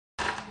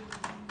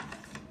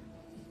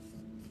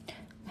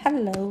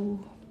Hello.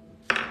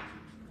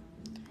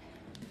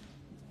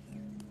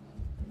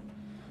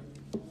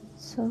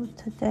 So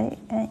today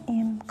I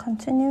am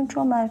continuing to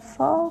draw my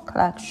fall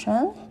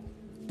collection.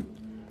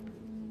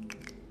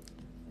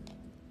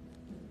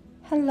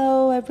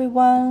 Hello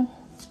everyone.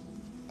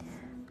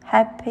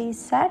 Happy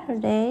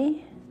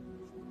Saturday.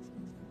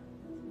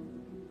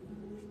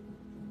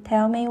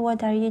 Tell me,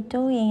 what are you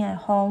doing at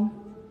home?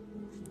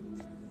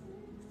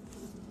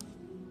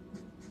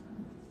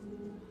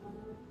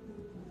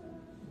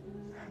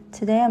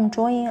 Today I'm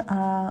drawing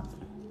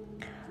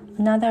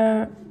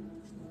another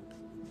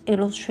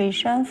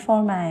illustration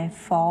for my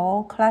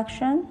fall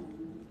collection.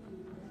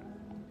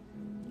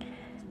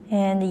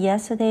 And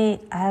yesterday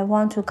I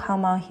want to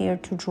come out here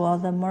to draw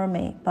the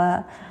mermaid,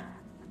 but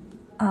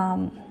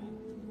I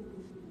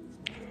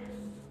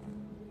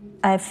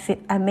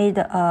made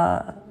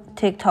a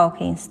TikTok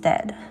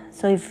instead.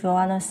 So if you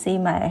want to see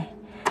my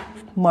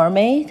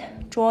mermaid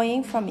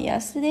drawing from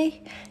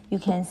yesterday, you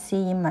can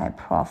see in my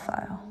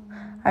profile.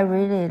 I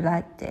really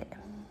liked it.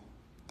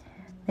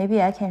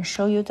 Maybe I can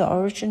show you the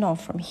original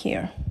from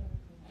here.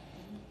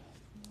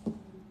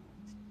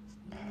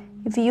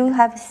 If you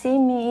have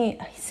seen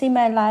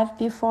my live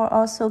before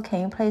also,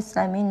 can you please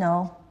let me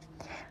know?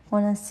 I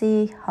want to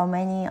see how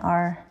many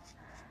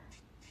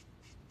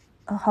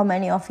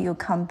of you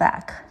come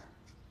back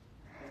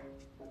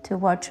to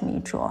watch me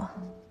draw.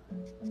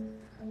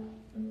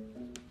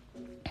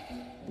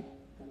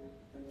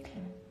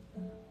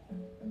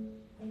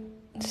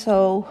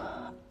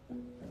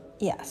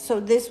 So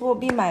this will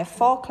be my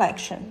fall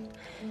collection,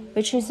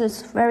 which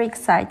is very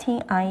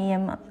exciting. I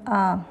am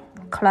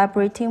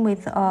collaborating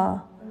with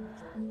a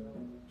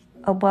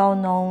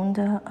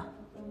well-known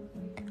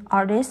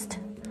artist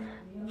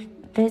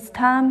this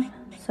time.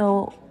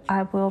 So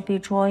I will be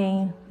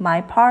drawing my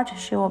part,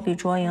 she will be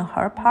drawing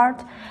her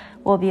part.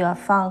 Will be a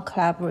fun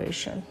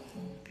collaboration.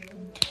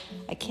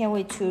 I can't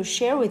wait to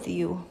share with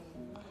you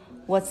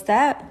what's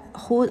that,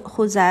 who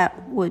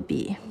that would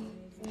be.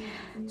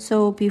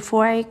 So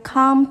before I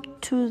come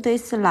to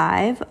this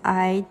live,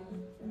 I've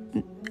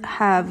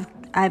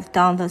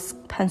done this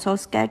pencil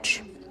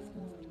sketch,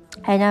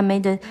 and I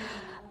made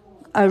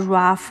a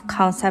rough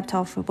concept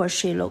of what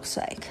she looks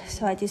like.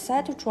 So I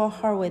decided to draw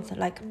her with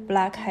like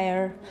black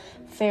hair,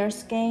 fair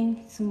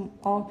skin,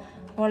 more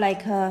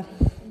like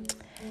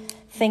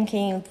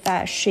thinking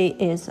that she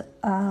is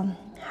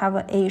have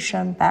an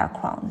Asian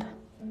background.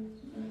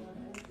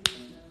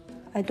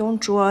 I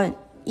don't draw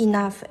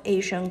enough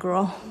Asian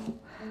girl.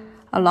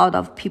 A lot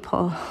of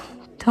people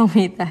tell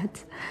me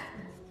that.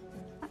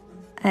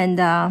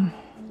 And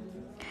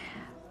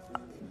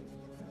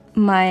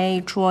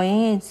my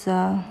drawing is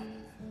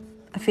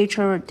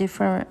feature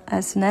different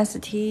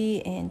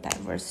ethnicity and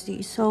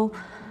diversity. So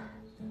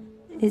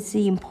it's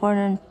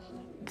important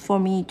for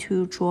me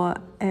to draw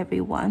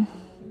everyone.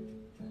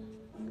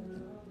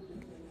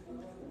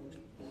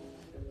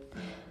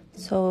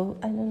 So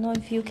I don't know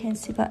if you can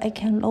see, but I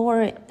can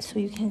lower it so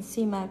you can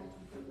see my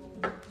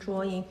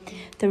drawing.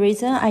 The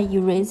reason I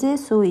erase it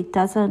so it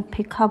doesn't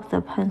pick up the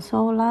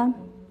pencil line,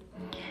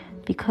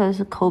 because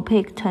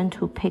Copic tend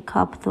to pick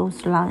up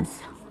those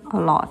lines a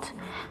lot.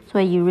 So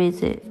I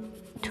erase it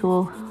to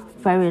a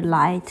very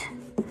light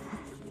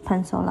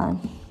pencil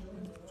line,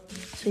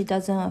 so it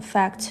doesn't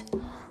affect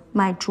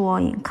my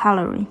drawing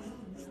coloring.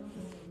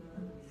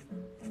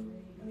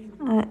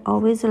 I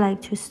always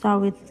like to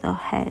start with the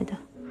head,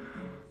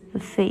 the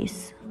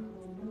face.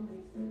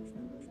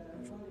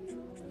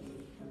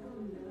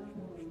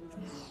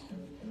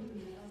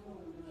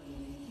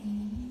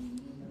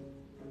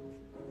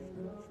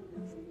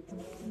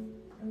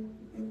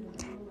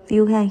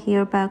 You can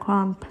hear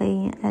background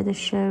playing Ed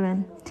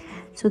Sheeran.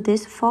 So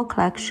this fall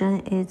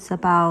collection is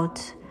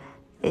about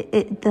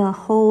the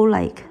whole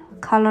like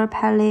color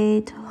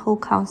palette, whole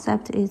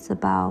concept is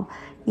about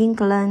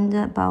England,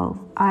 about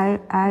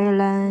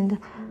Ireland,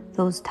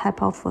 those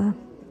type of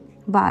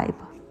vibe.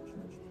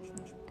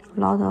 A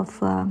lot of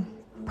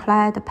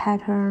plaid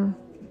pattern.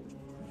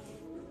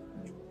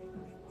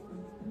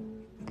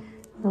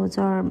 Those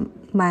are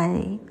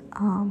my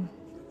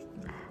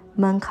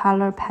main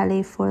color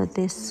palette for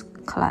this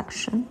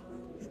collection.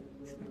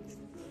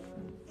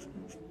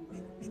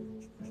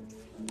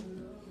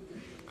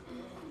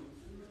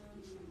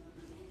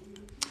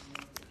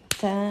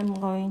 Then I'm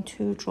going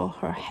to draw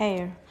her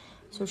hair.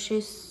 So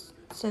since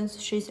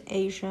she's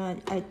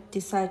Asian, I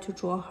decided to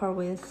draw her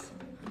with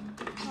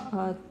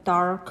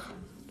dark,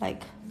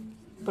 like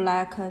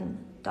black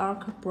and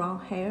dark brown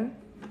hair.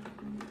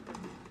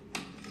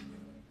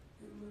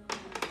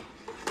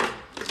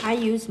 I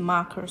use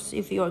markers.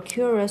 If you're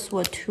curious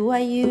what tool I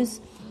use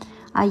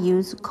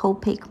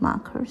Copic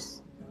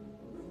markers.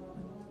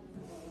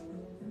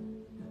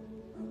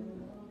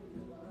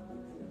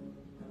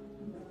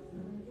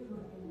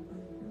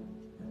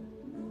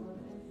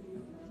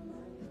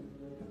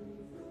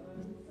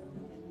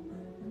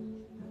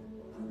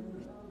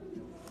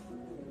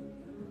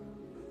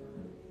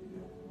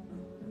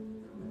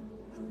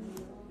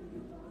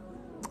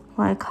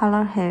 My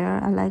color hair,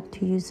 I like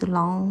to use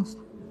long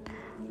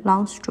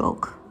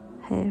stroke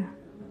hair.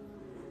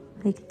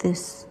 like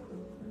this.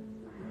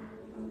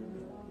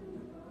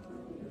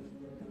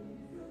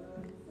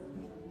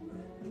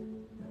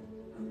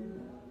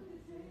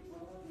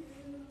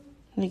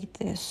 Like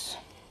this.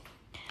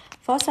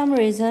 For some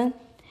reason,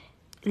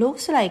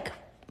 looks like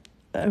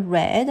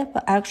red,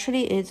 but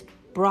actually it's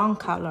brown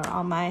color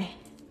on my,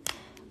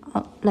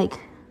 like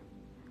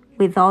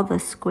without the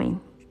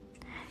screen.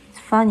 It's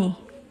funny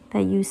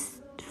that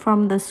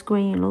from the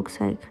screen it looks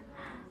like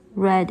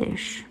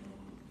reddish.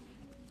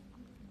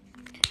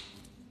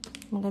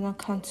 I'm gonna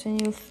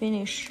continue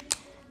finish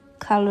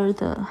color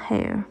the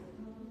hair.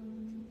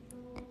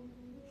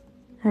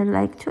 I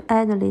like to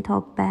add a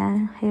little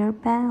hair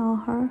band on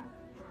her.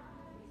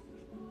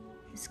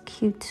 It's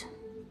cute.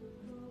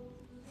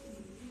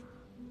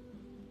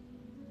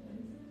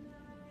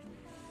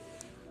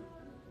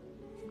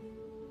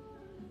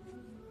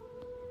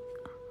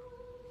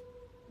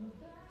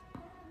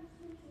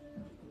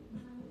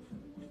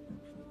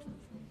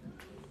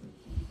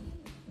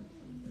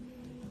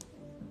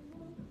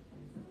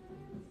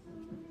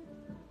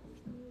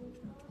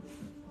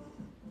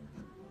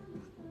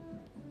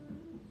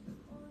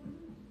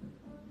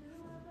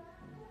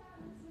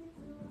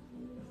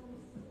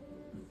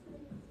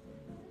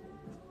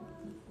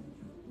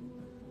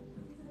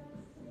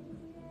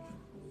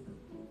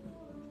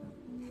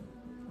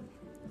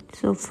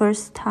 So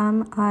first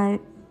time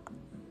I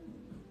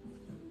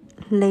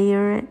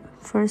layer it,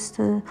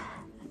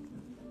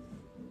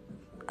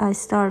 I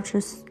start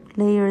just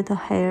layer the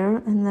hair,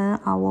 and then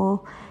I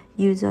will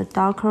use a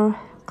darker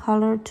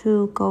color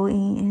to go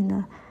in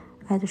and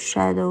add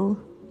shadow.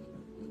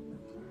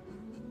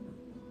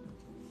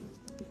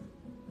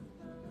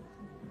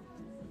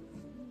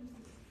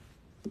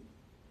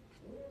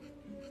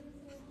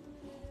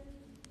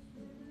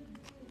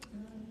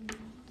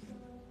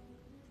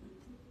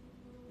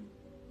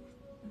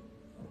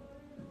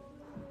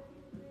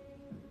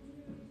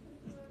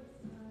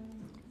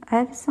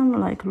 Add some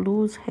like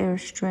loose hair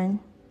strand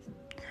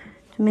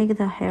to make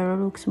the hair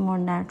looks more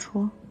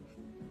natural.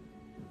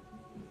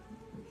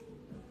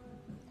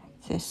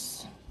 Like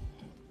this.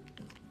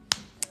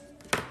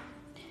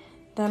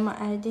 Then I'm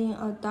adding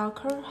a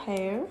darker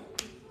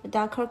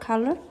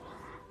color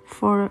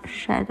for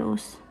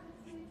shadows.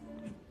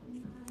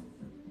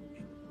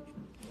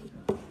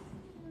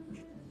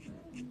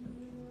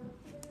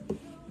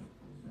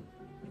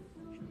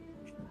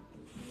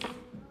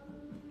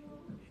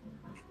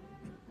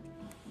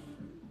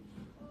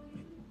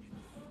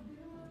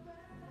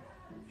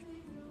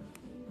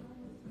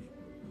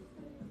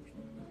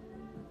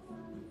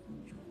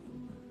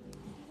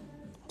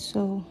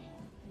 So,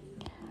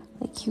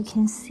 like you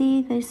can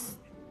see this,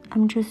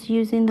 I'm just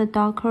using the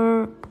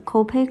darker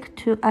Copic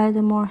to add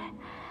more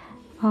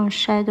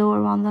shadow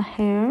around the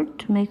hair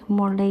to make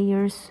more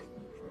layers.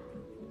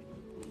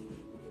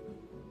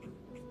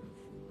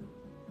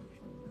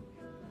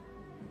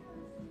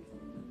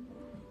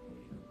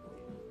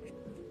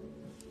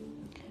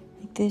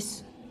 Like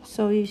this,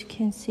 so you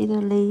can see the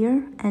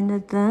layer,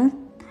 and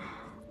then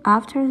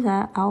after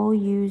that I will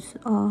use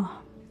a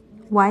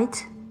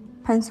white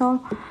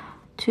pencil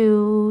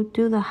to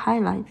do the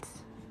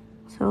highlights.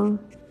 So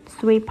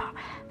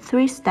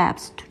three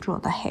steps to draw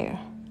the hair.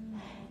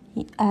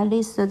 At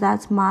least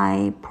that's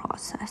my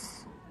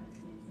process.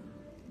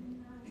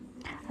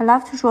 I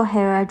love to draw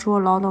hair. I draw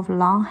a lot of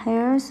long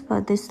hairs,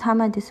 but this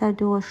time I decided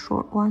to do a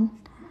short one.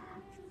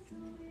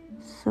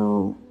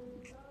 So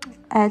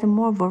add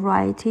more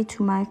variety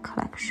to my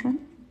collection.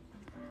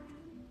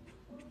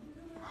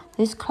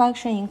 This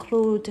collection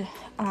includes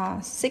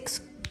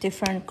 6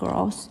 different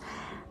girls.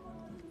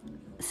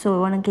 So I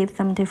want to give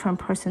them different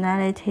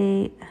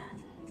personality,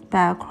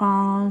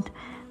 background,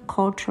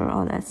 culture,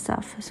 all that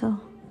stuff. So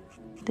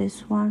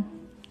this one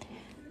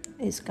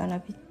is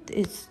gonna be,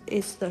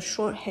 it's the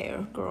short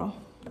hair girl.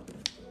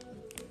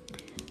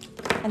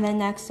 And then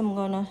next I'm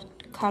gonna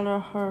color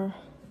her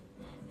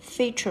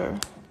feature.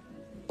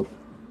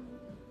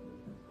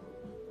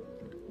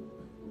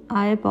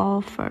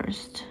 Eyeball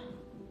first.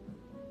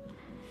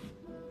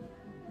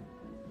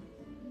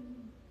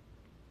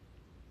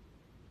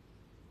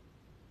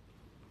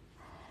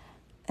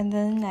 And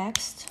then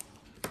next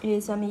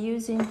is I'm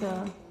using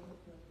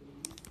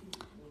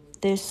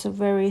this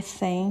very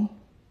thin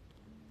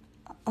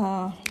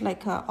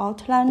like an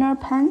outliner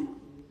pen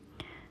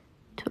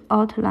to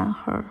outline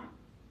her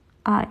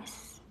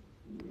eyes.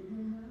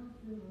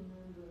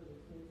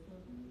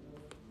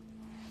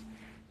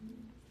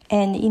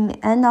 And in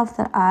the end of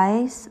the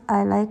eyes,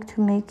 I like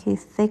to make it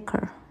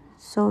thicker.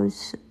 So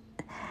it's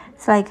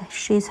like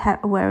she's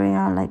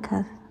wearing like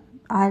a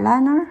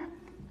eyeliner.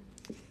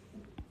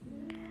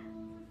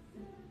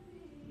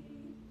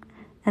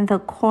 And the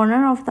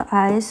corner of the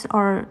eyes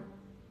are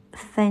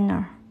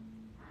thinner.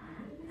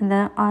 And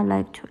then I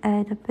like to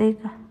add a big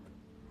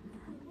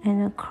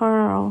and a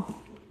curl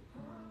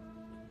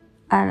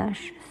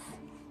eyelashes.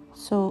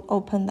 So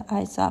open the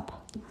eyes up.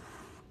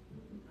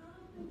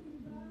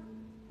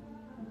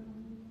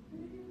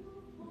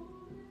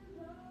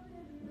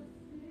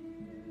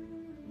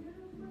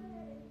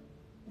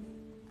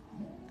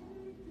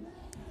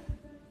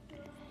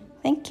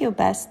 Thank you,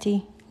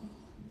 bestie.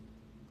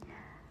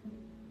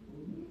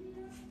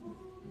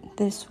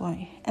 This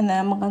way. And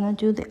then I'm gonna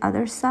do the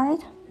other side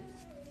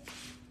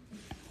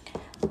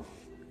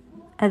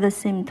at the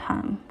same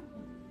time.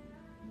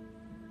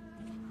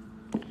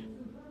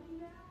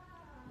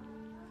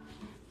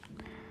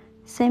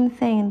 Same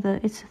thing,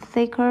 it's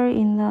thicker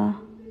in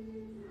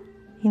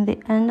the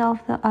end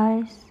of the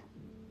eyes.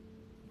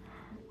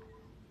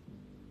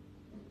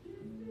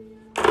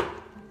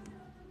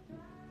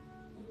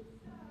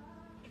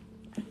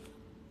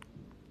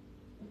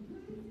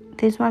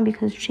 This one,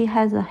 because she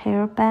has a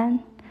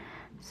hairband,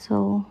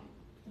 so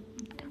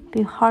it'll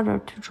be harder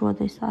to draw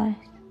this eyes.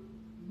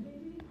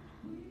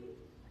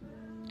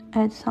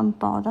 Add some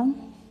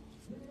bottom,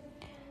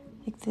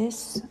 like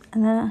this,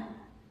 and then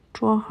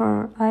draw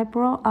her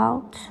eyebrow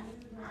out.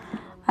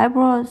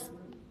 Eyebrows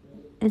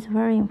is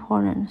very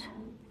important.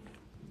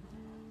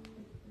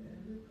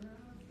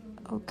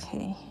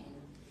 Okay.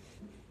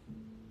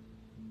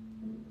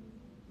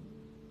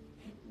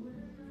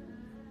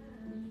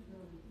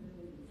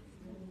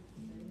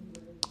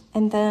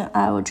 And then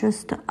I will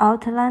just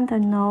outline the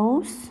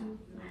nose.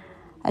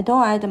 I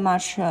don't add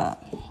much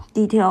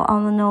detail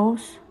on the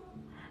nose.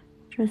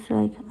 Just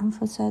like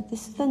emphasize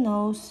this is the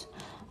nose.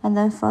 And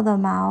then for the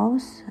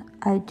mouth,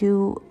 I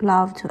do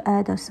love to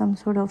add some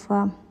sort of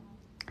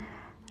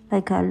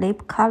like a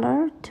lip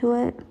color to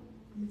it.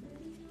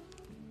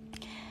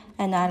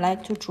 And I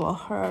like to draw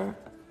her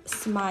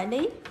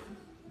smiley.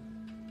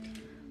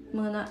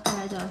 I'm gonna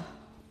add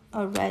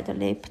a red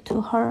lip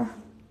to her.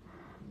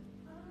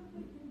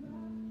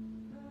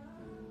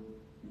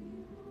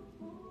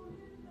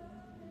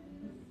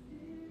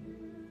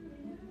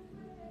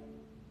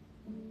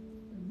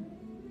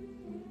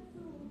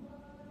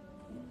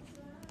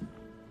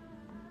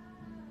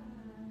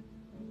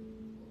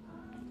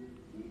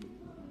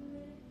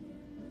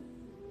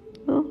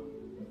 Ooh.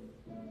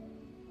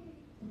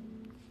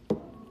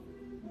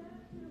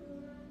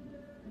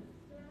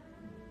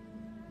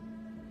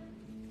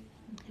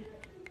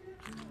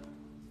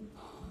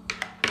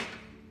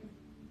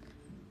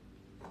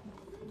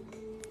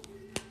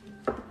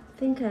 I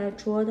think I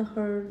drew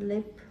her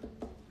lip.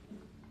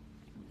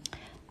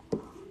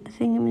 I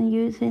think I'm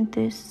using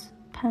this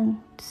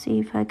pen to see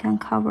if I can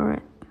cover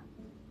it.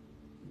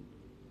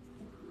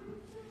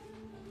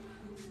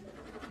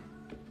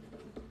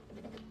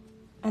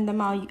 And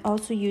then I'll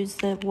also use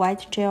the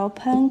white gel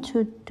pen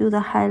to do the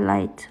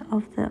highlight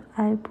of the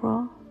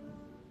eyebrow.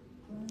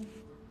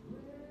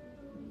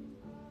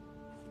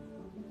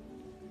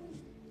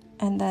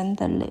 And then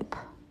the lip.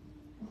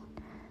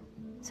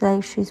 It's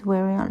like she's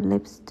wearing a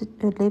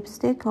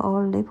lipstick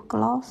or lip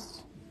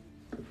gloss.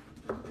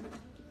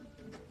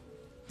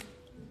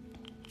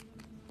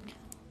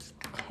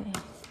 Okay.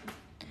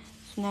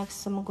 So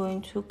next I'm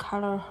going to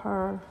color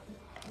her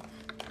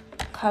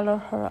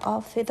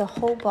outfit. The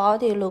whole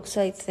body looks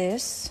like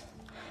this.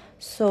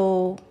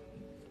 So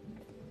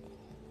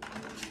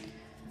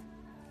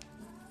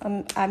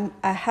I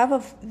have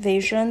a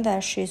vision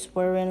that she's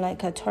wearing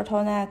like a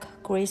turtleneck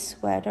gray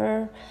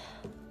sweater,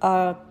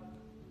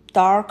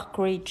 dark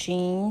gray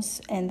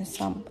jeans, and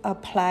some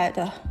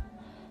plaid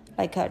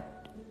like a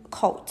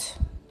coat,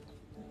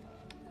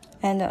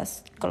 and a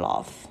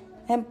glove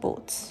and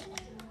boots.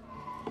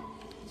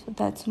 So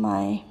that's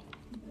my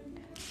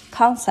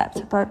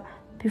concept. But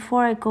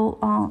before I go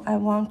on, I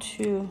want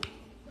to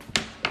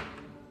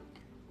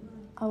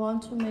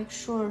make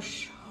sure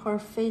her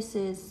face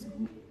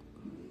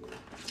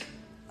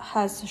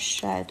has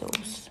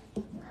shadows.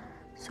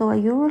 So I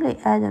usually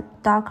add a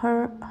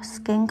darker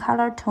skin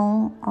color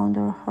tone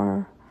under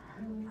her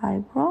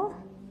eyebrow.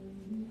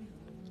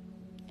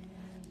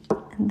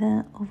 And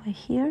then over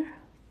here,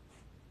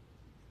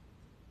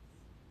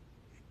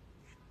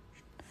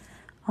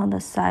 on the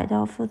side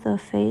of the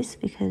face,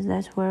 because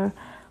that's where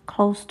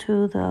close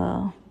to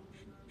the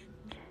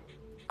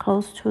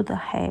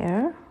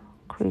hair,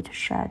 create a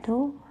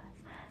shadow,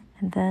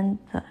 and then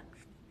the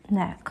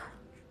neck.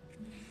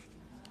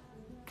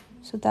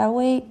 So that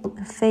way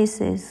the face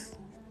is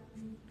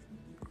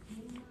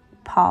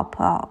pop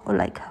out,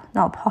 like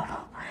not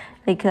pop,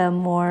 like a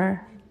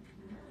more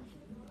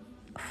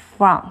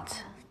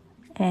front,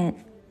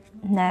 and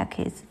neck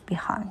is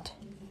behind.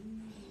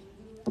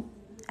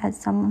 Add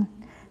some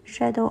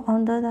shadow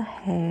under the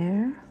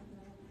hair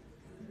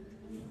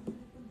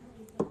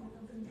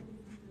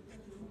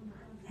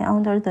and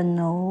under the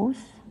nose,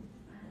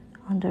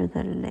 under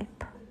the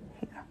lip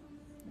here.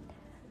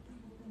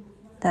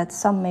 That's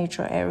some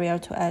major area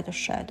to add a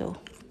shadow.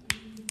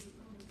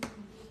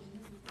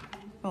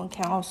 We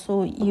can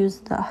also use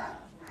the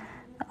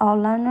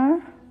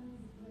outliner.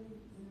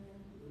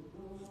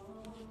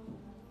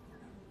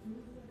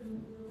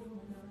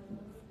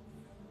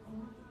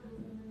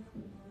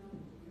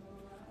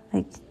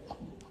 Like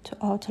to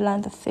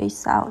outline the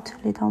face out a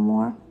little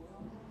more.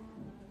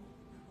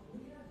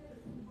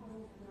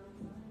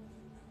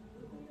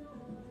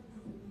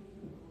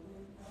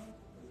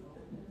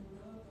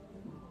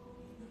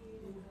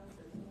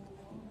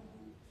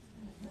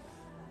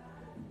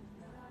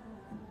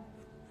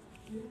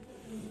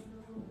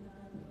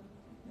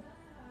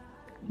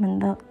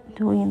 I'm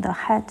doing the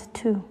hat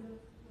too.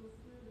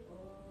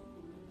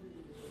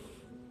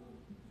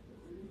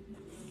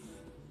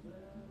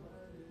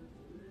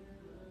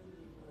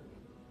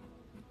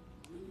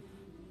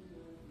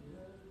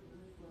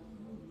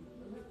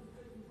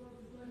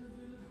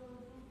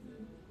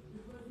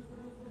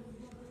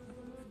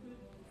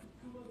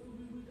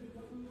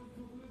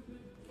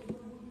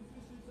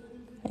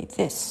 Like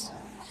this.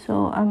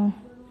 So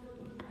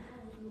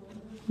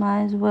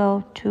might as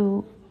well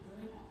to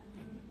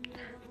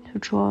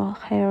draw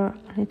hair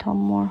a little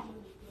more.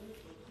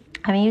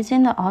 I'm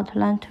using the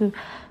outline to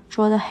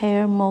draw the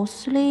hair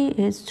mostly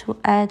is to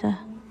add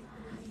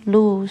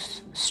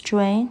loose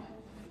strain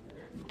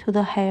to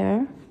the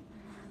hair,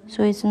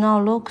 so it's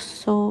not looks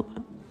so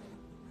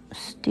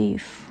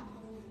stiff.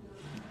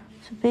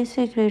 So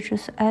basically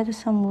just add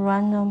some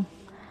random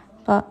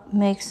but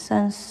makes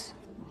sense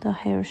the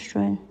hair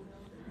strain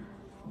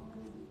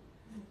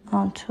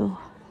onto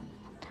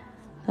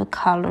the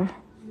color.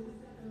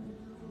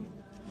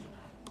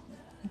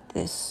 Like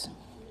this.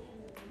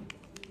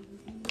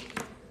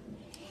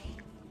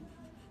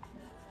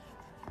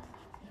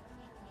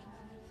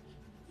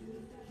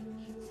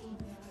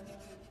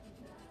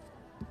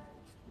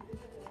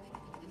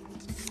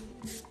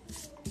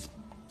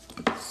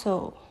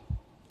 So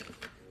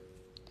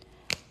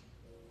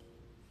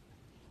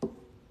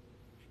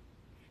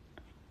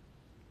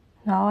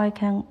now I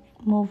can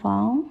move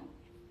on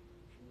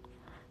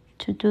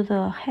to do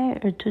the hair,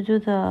 to do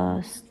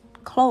the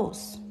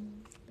clothes.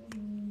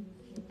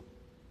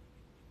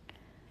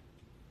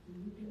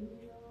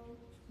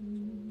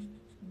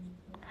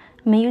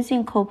 I'm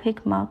using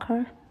Copic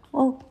marker.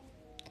 Oh,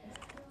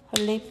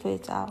 her lip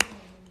is out.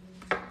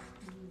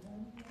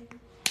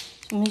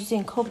 I'm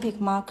using Copic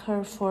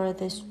marker for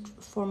this,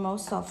 for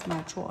most of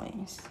my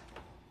drawings.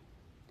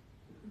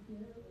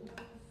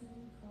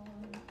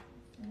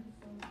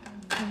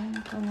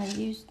 I'm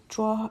gonna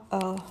draw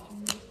a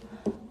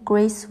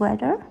gray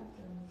sweater.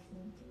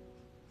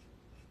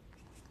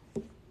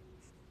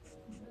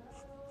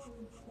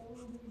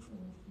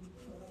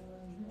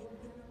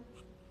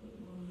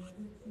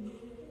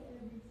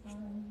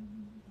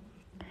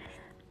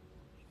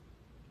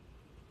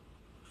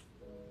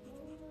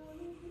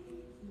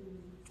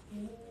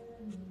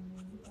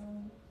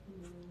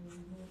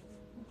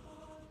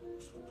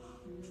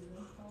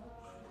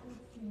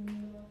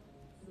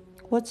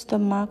 What's the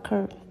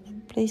marker?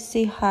 Please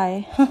say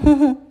hi.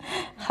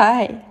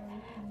 Hi.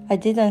 I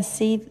didn't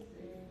see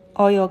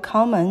all your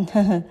comment.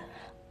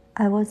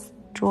 I was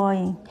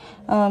drawing.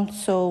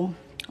 So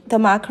the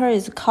marker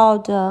is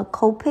called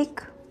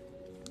Copic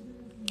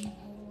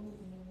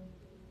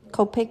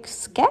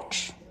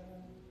Sketch.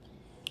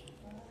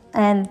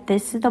 And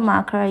this is the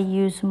marker I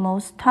use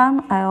most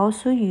time. I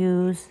also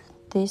use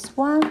this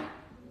one,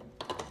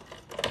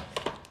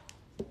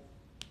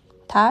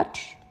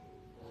 Touch.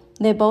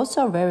 They both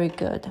are very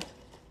good.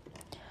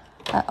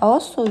 I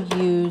also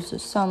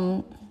use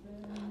some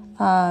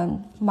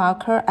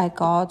marker I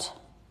got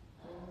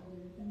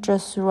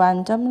just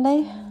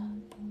randomly,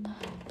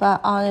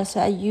 but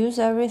honestly I use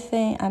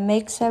everything, I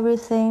mix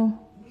everything.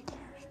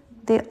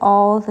 They're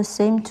all the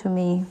same to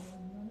me,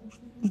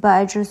 but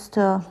I just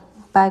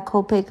buy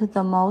Copic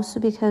the most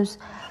because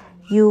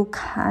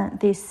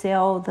they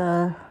sell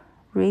the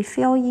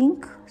refill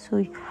ink,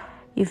 so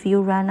if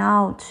you run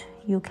out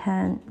you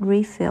can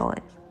refill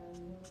it.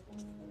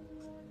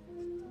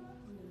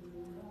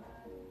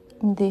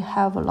 They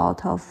have a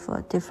lot of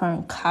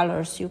different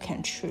colors you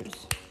can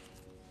choose.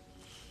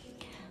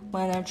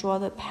 When I draw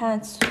the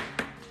pants,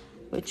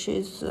 which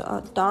is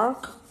a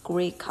dark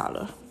gray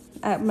color,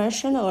 I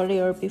mentioned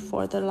earlier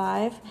before the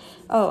live,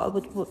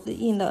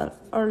 in the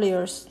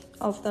earliest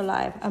of the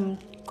live, I'm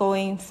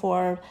going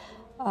for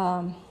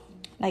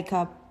like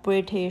a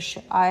British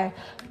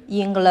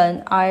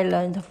England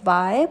Ireland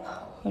vibe,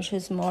 which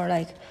is more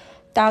like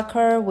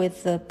darker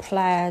with the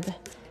plaid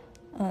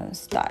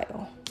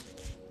style.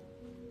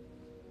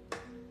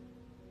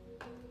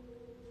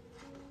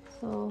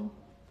 So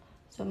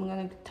I'm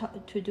going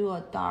to do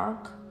a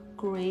dark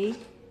gray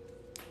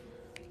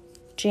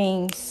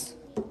jeans.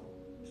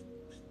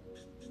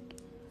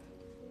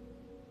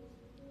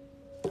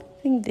 I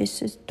think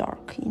this is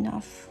dark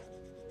enough.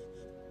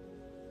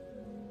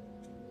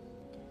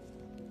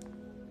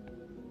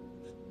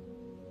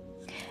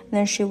 And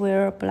then she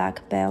wear a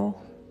black belt.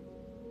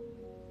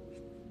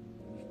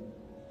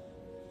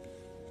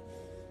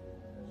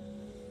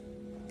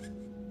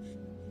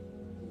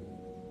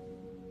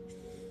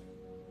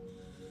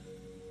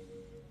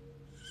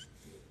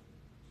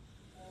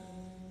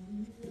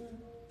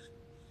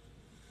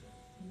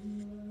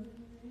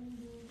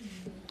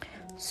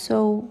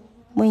 So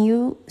when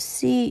you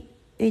see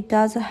it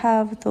does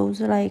have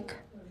those like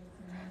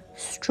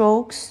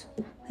strokes,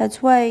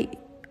 that's why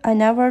I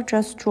never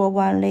just draw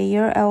one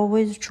layer. I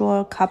always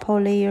draw a couple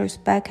layers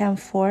back and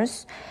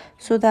forth,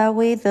 so that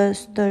way the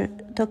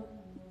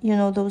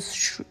those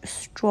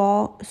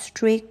stroke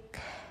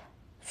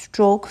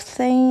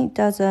thing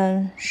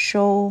doesn't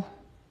show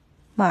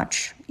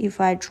much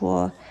if I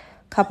draw a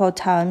couple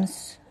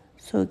times.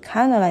 so it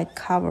kind of like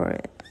cover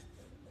it.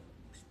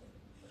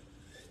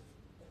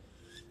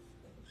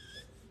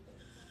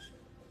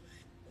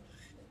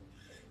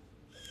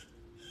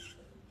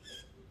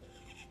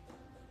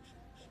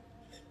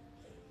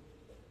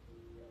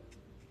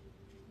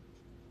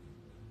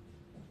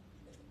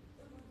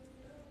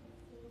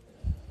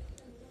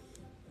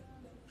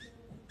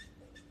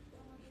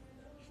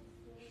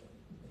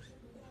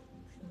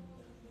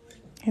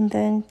 And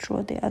then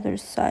draw the other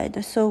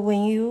side. So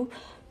when you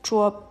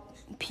draw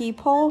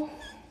people,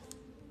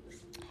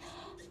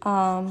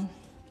 one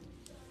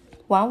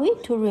way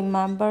to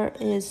remember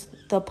is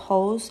the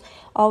pose.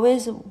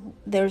 Always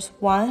there's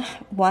one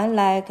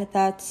leg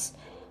that's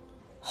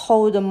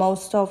hold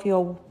most of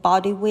your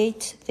body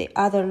weight. The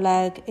other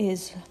leg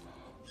is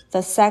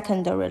the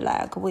secondary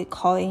leg, we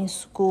call in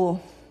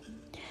school.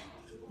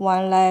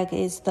 One leg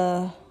is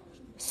the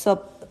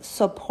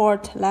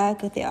support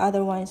leg, the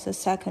other one is the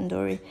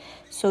secondary.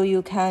 So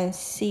you can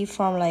see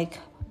from like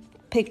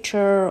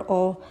picture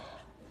or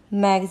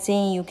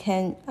magazine, you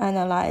can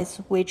analyze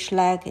which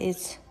leg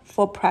is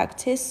for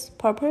practice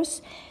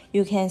purpose.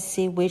 You can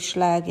see which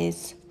leg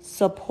is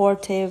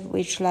supportive,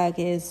 which leg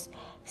is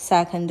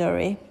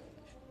secondary.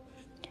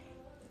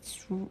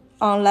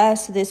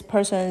 Unless this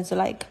person is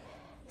like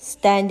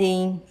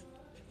standing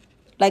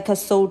like a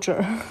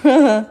soldier,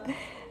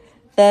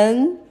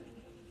 then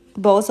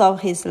both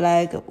of his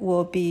legs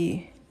will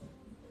be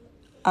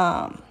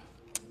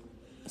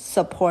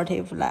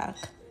supportive leg.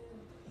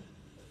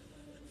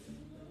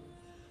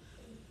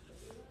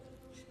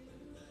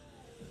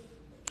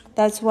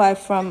 That's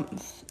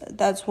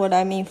what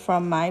I mean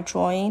from my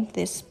drawing,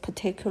 this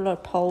particular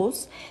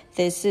pose.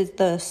 This is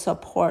the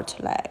support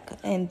leg,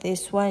 and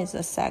this one is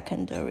the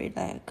secondary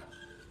leg.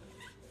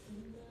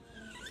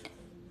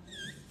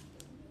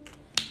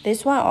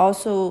 This one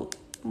also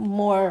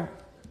more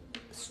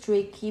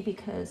streaky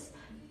because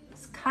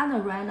it's kind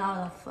of ran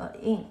out of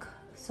ink,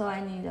 so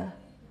I need to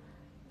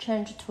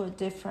change to a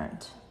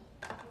different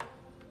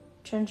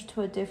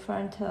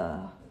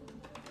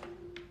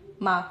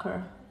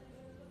marker.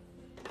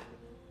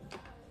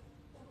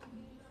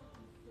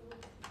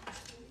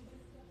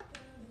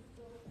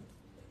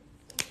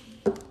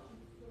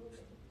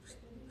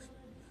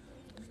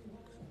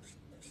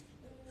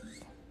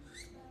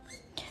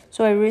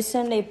 So I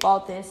recently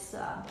bought this.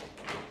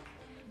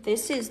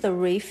 This is the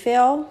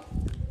refill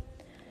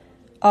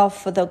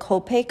of the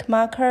Copic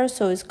marker,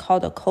 so it's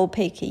called a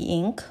Copic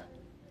ink.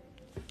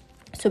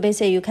 So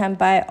basically you can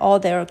buy all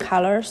their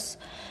colors,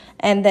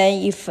 and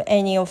then if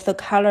any of the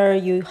color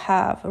you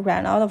have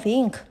ran out of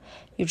ink,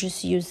 you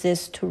just use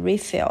this to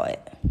refill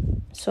it.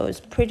 So it's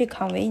pretty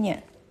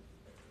convenient.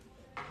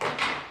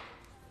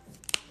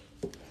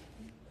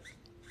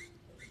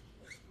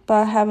 But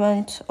I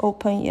haven't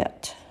opened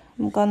yet.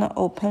 I'm gonna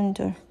open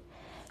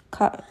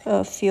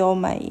the fill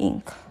my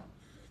ink.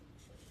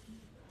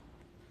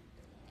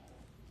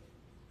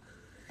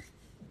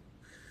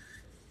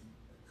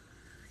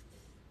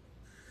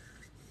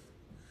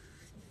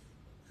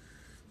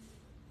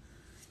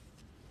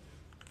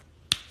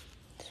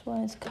 This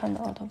one is kind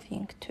of out of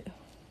ink too.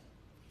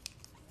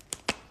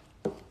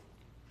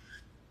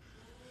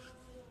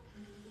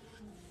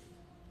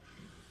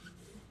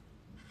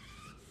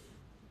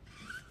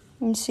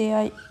 You see,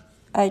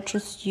 I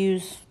just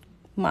use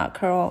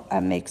marker. I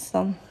mix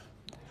them.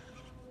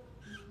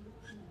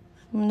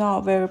 I'm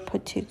not very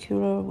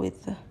particular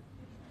with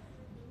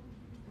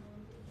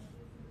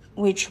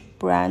which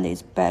brand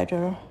is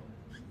better.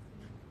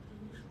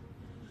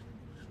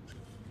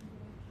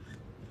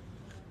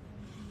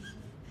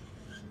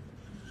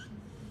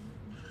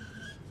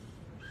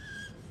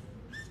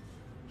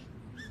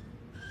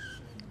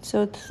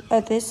 So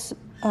at this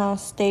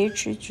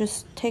stage, it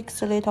just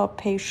takes a little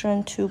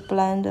patience to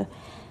blend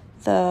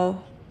the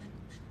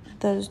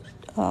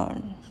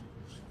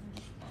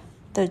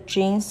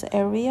jeans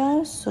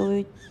area, so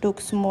it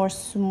looks more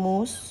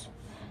smooth,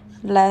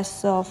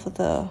 less of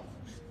the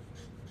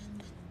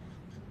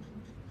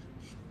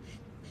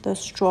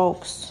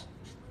strokes.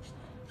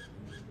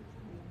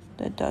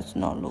 That does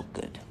not look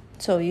good.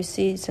 So you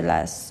see it's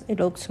less, it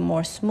looks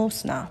more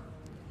smooth now.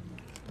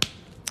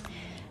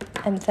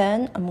 And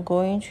then I'm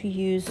going to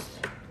use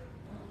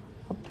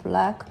a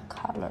black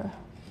color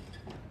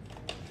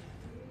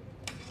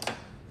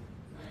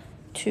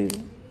to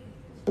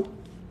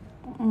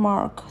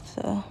mark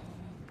the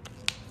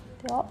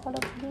outline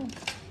of the ink.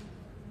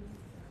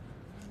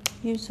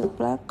 Use a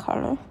black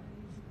color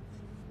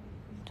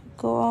to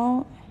go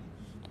on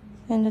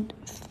and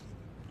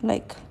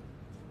like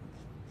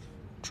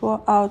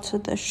draw out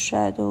the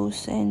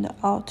shadows and the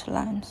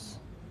outlines.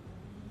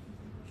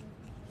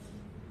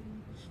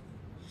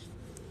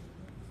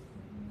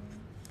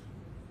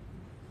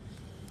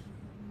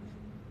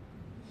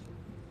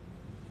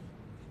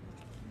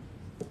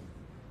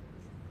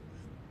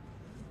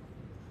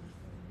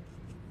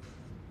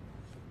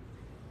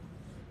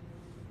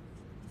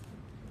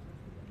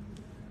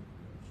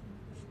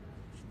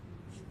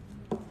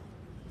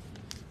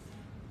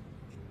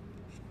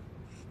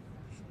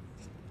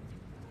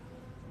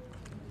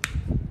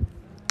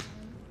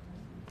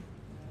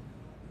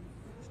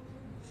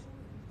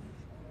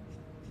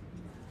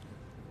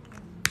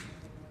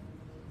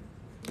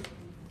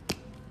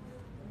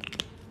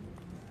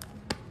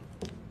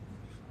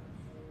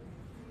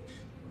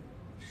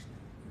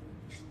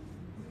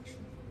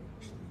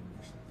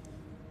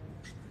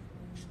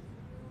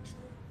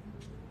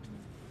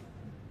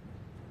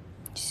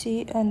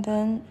 see, and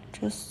then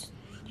just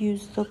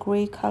use the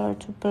gray color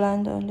to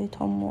blend a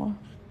little more.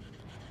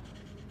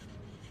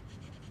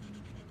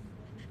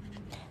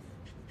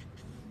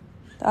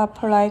 The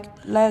upper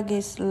leg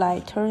is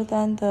lighter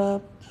than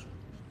the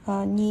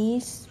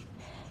knees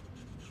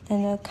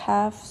and the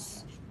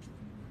calves.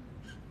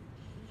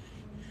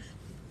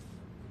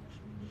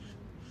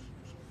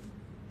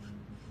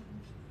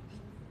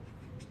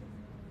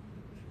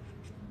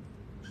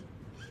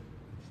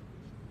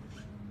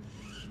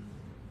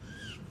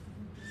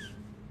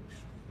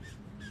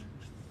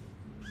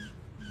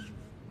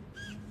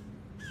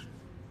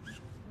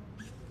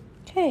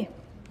 Okay,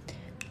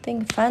 I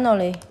think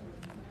finally.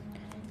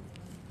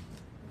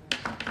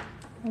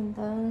 And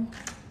then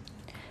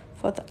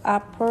for the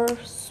upper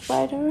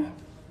sweater,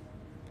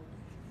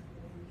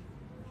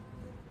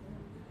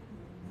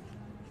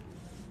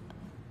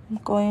 I'm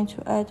going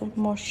to add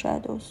more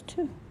shadows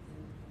too.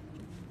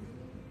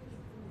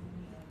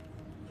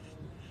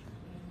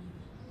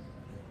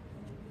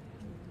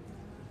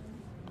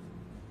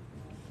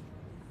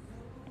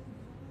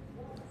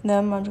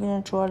 Then I'm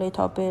going to draw a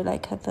little bit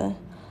like the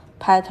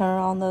pattern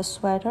on the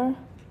sweater.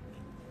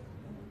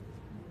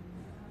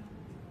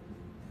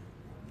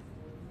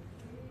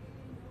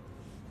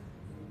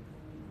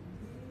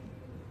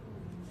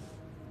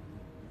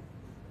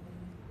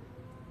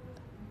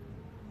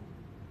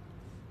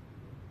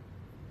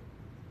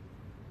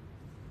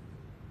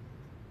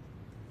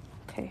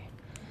 Okay,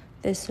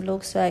 this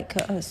looks like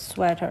a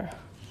sweater,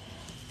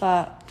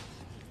 but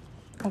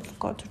I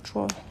forgot to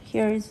draw.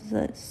 Here is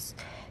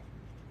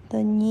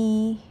the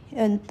knee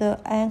and the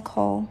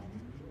ankle,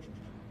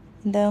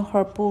 and then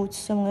her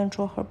boots. I'm going to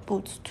draw her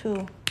boots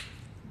too.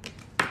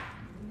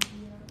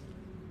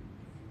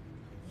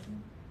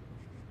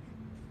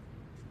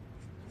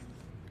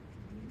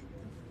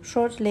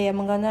 Shortly,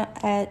 I'm gonna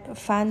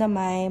find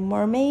my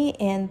mermaid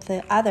and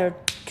the other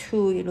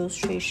two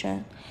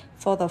illustration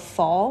for the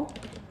fall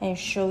and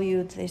show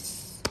you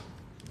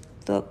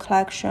the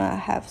collection I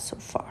have so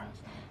far.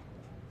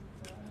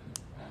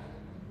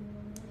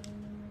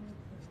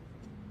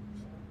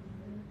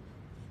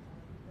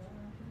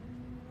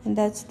 And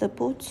that's the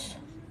boots.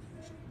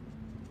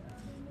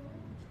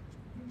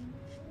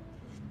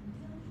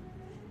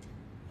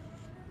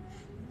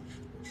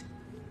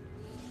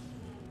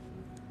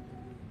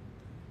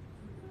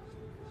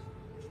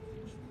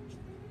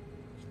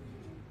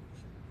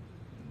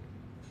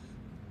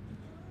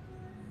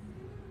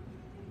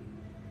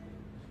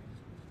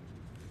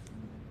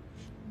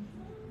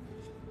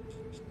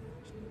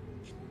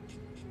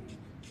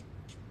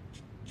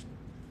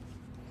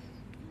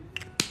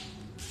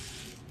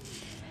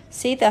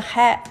 See, the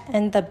hat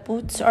and the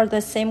boots are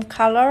the same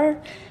color.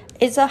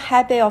 It's a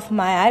habit of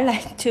mine. I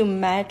like to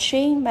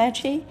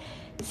matching.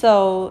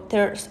 So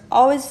there's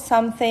always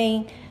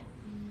something.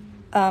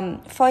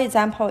 For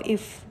example,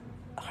 if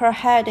her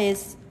hat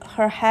is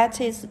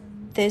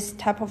this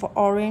type of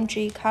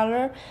orangey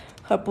color,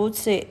 her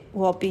boots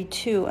will be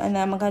too, and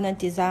I'm gonna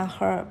design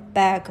her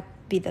bag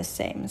be the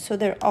same. So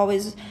they're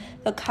always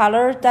the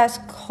color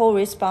that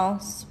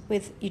corresponds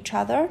with each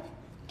other.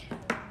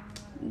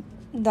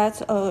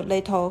 That's a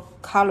little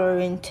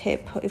coloring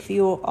tip. If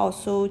you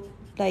also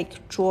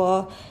like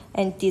draw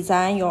and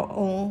design your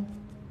own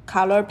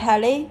color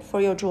palette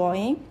for your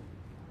drawing,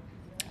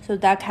 so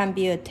that can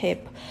be a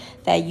tip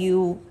that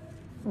you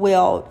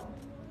will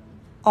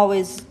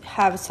always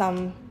have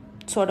some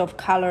sort of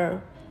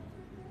color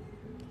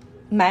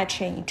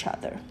matching each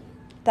other.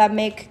 That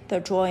make the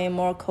drawing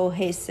more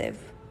cohesive.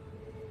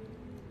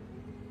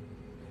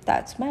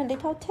 That's my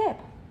little tip.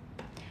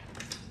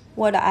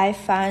 What I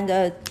find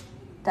that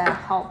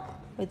help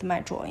with my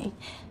drawing.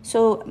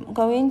 So I'm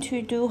going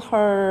to do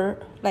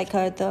her like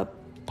the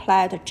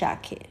plaid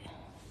jacket.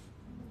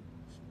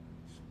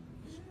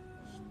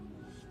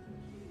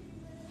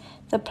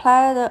 The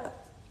plaid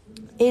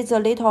is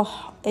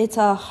it's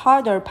a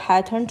harder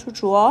pattern to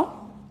draw.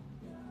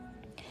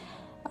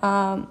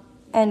 And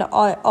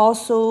I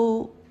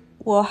also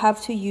will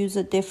have to use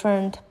a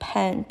different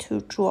pen to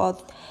draw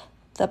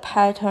the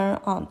pattern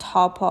on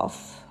top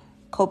of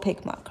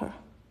Copic marker.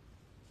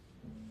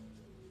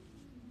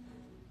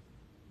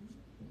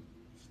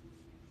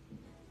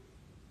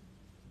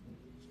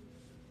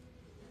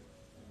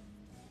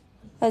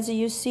 As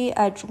you see,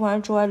 when I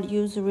draw, I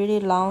use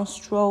really long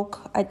stroke.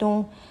 I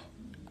don't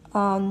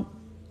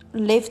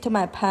lift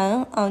my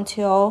pen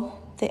until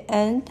the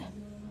end.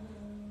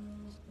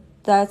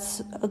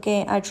 That's,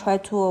 again, I try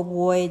to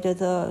avoid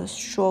the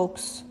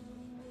strokes,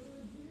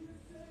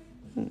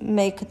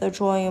 make the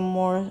drawing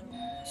more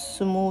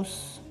smooth.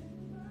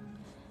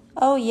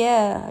 Oh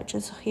yeah, I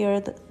just hear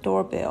the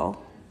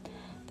doorbell.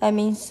 That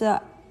means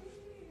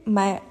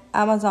my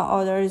Amazon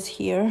order is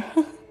here.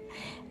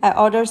 I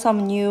ordered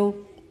some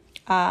new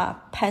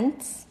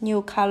pens,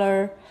 new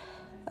color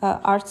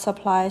art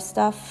supply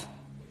stuff.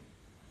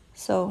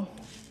 So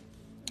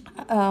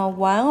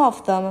one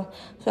of them,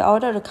 so I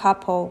ordered a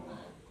couple.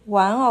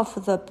 One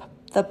of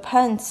the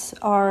pens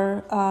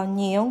are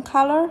neon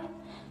color,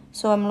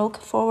 so I'm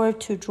looking forward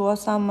to draw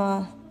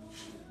some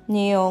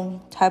neon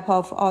type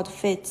of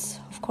outfits,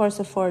 of course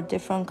for a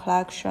different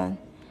collection,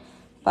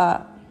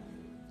 but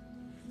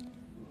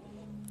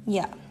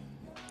yeah,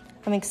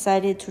 I'm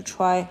excited to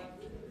try.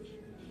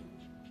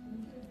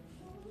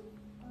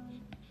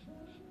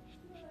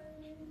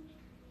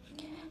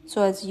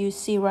 So as you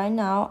see right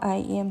now, I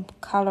am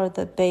color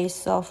the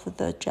base of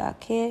the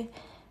jacket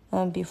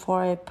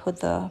before I put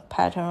the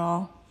pattern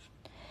on.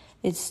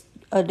 It's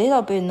a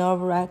little bit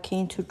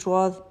nerve-wracking to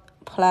draw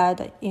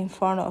plaid in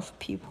front of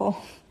people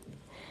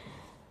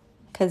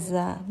because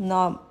I'm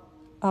not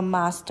a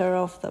master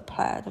of the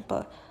plaid,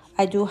 but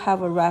I do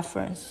have a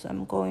reference.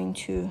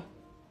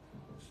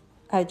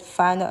 I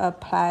find a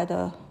plaid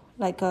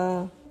like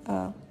a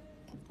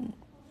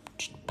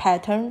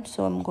pattern,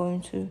 so I'm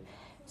going to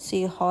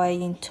see how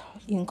I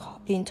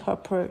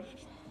interpret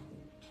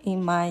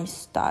in my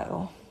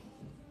style.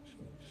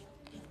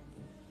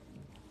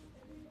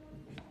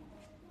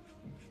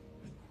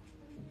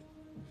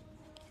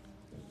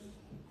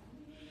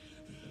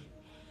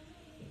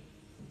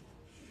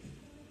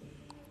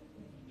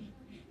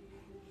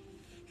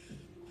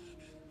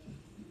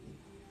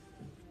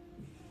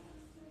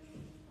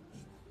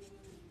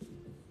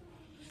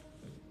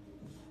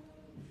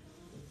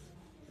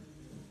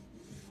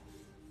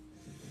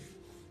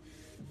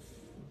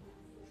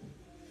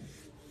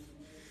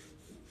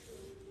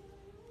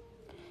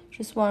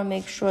 Just want to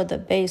make sure the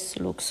base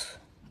looks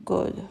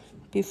good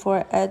before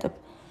I add.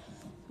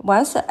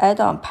 Once I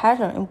add on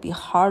pattern, it will be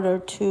harder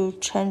to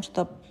change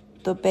the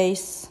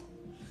base.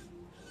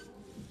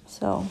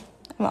 So,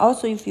 and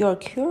also if you're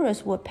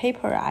curious what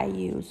paper I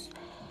use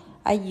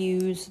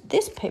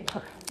this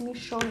paper. Let me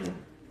show you.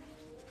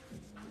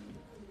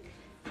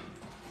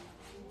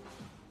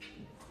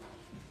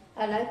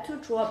 I like to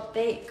draw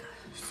big,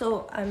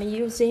 so I'm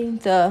using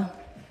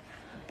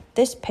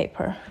this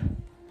paper,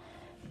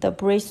 the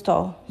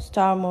Bristol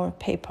Starmore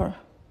paper.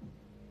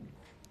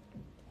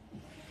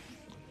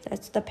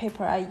 That's the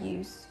paper I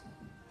use.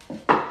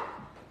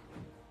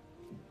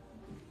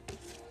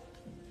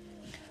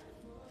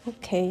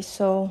 Okay,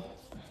 so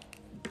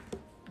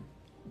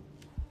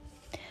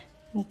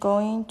I'm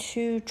going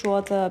to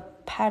draw the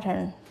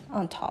pattern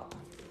on top.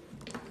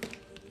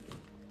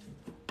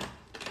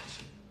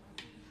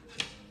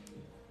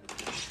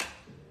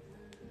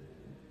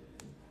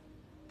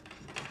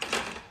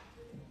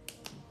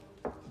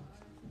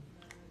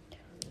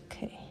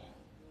 Okay.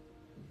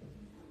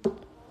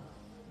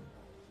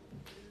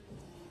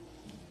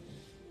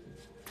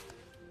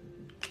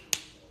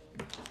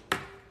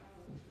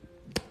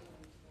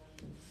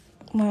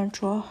 I'm gonna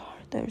draw,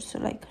 there's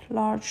like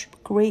large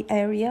gray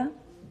area.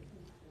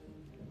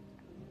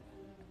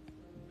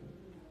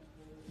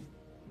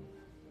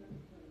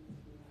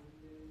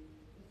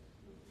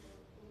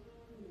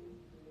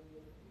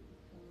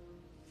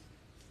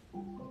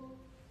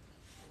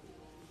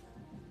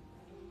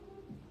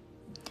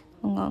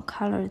 I'm gonna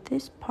color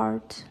this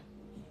part.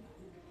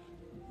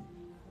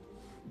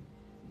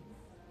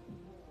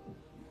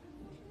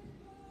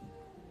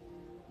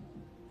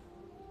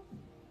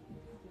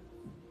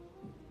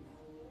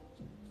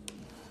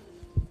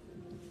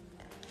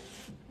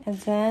 And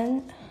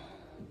then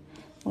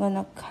I'm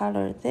gonna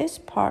color this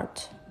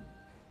part.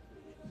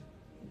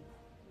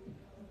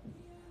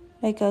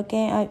 Like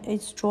again,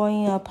 it's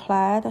drawing a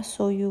plaid,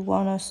 so you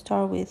wanna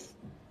start with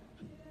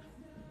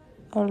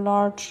a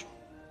larger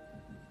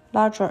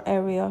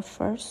area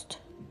first.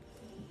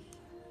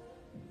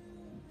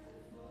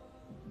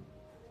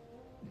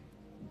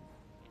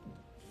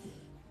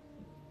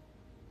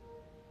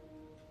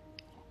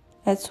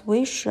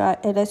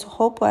 Let's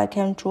hope I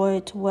can draw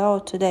it well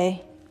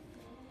today,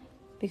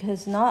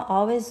 because not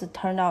always it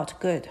turned out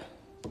good.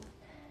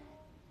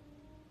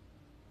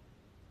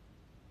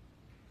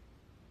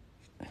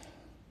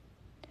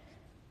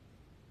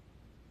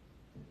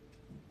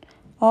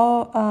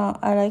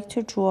 I like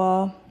to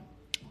draw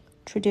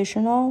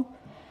traditional.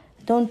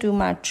 Don't do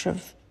much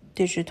of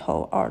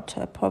digital art.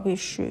 I probably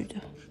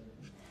should,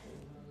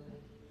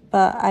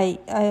 but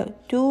I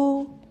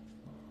do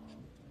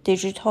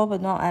digital,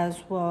 but not as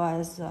well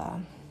as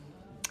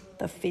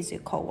the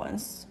physical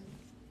ones.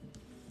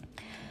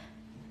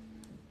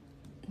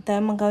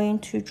 Then I'm going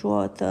to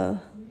draw the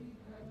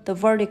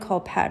vertical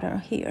pattern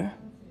here.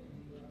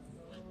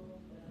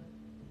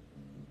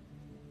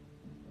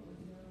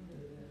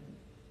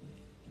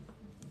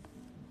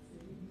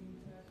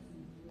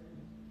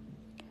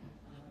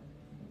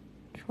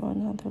 Draw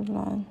another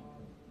line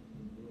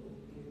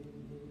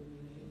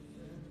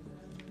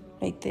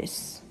like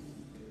this.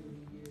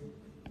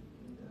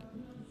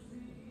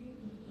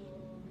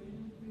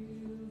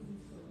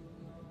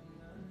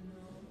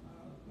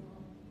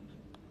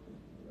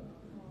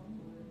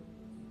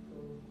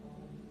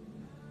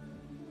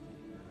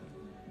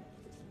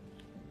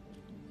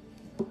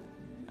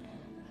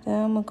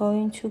 Then I'm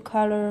going to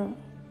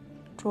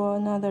draw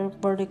another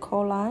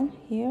vertical line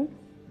here.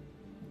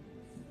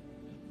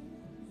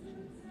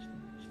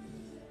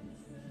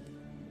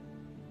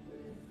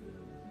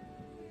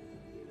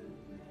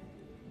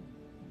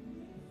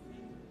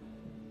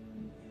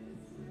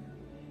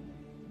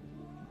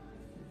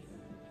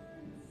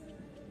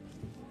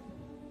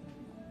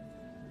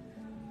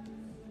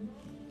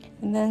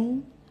 and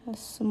then a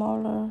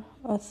smaller,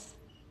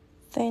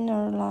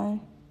 thinner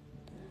line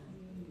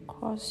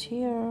across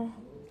here.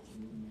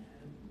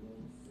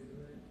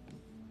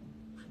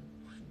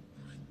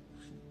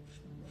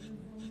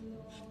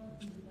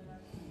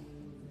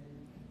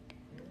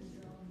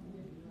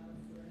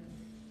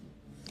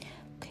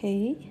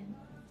 Okay.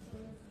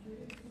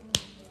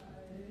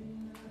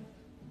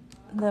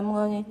 Then I'm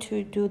going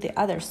to do the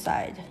other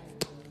side.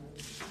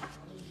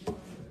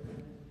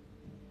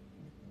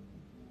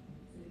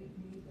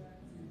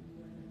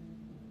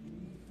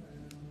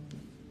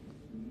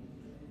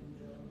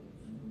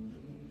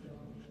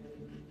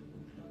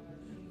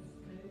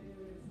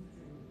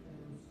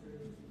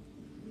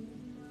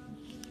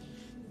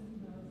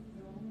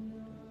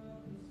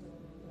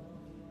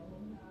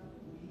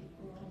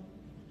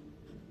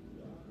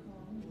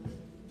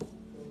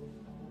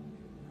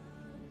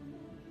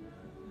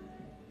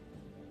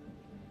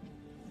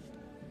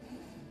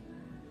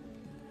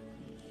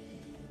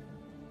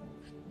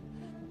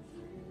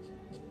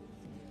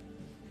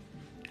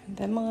 And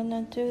then I'm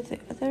gonna do the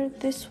other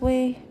this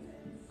way.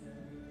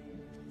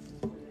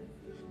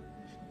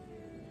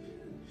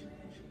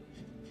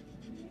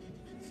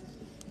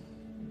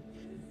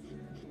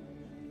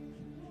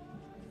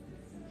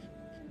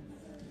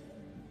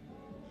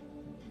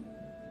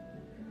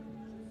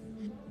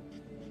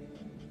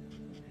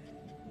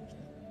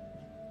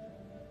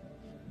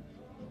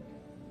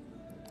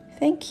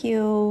 Thank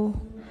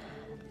you,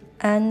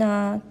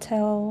 Anna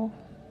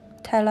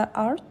Teller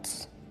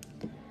Arts.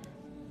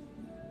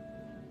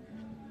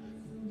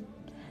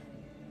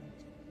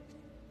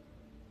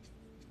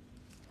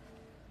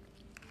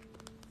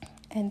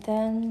 And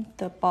then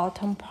the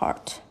bottom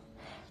part.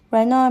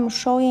 Right now I'm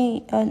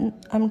drawing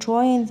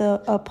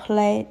a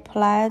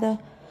plaid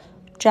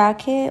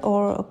jacket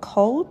or a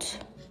coat.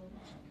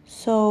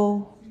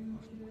 So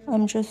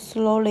I'm just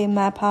slowly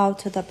map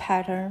out the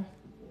pattern.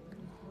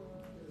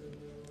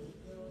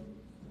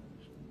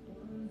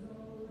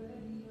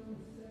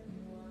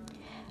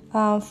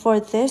 For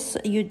this,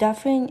 you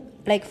definitely,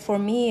 like for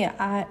me,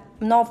 I'm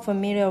not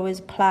familiar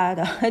with plaid.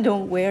 I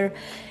don't wear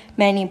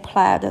many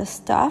plaid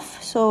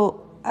stuff.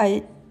 So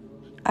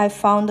I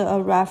found a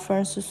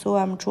reference, so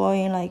I'm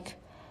drawing like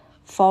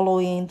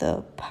following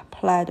the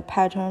plaid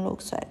pattern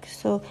looks like.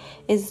 So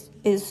is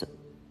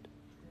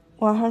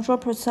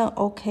 100%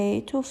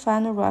 okay to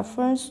find a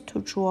reference to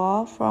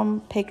draw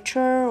from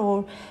picture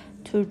or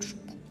to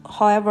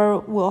however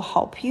will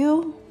help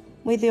you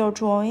with your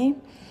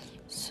drawing.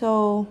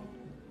 So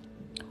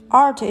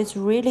art is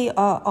really an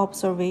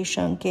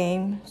observation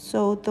game.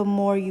 So the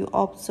more you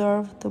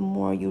observe, the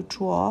more you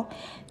draw,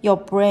 your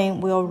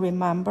brain will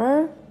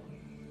remember.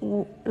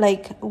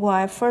 Like when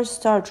I first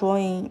started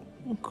drawing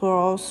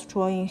girls,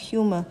 drawing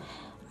human,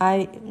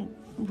 I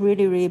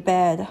really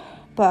bad.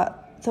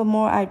 But the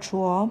more I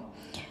draw,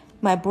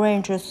 my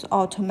brain just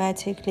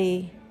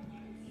automatically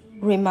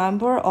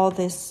remember all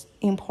this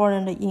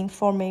important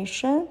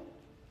information.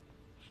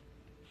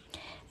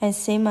 And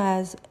same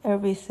as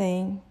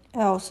everything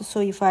else.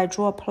 So if I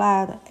draw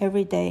plaid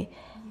every day,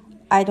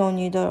 I don't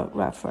need a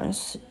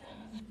reference.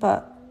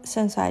 But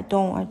since I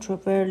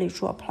rarely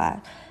draw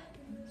plaid.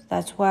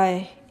 That's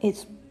why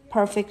it's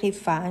perfectly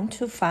fine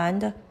to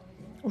find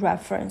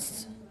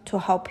reference to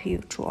help you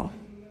draw.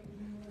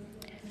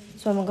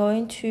 So I'm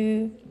going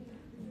to,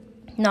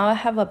 now I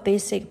have a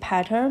basic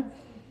pattern.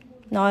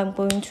 Now I'm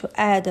going to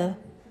add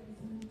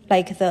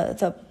like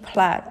the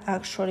plaid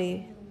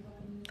actually,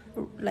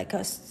 like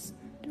a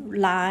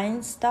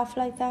line, stuff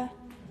like that.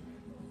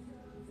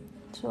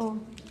 So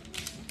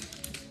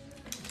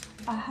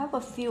I have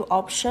a few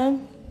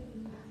options.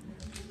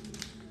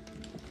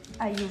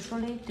 I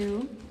usually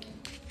do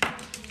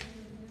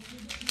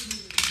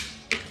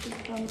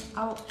take them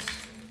out.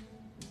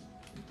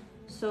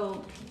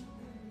 So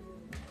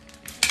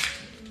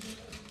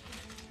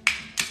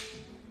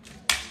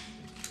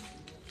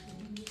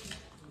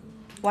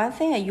one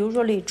thing I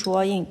usually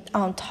draw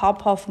on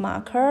top of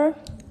marker,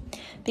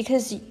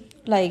 because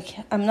like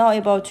I'm not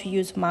able to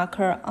use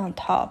marker on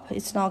top,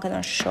 it's not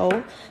gonna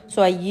show.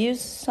 So I use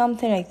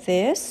something like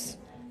this.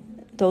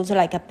 Those are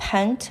like a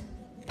pen.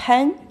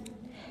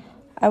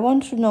 I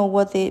want to know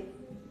what they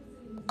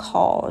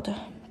called.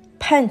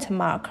 Pen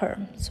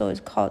marker. So it's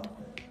called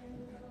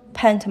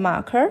pen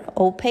marker,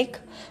 opaque.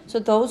 So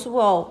those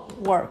will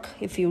work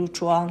if you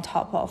draw on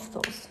top of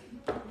those.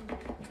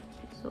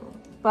 So,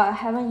 but I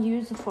haven't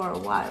used for a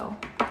while.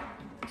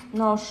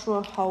 Not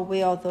sure how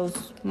well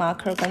those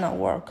markers gonna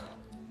work.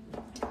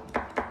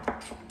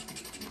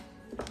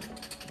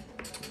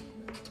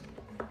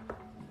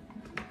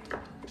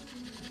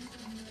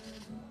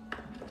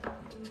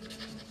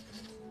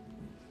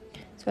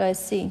 So let's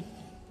see.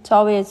 It's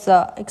always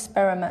an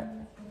experiment.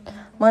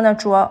 I'm gonna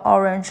draw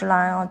orange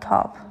line on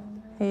top.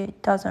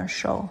 It doesn't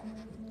show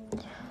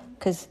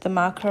because the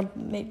marker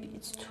maybe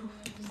it's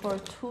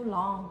too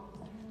long.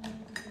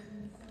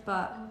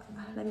 But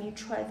let me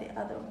try the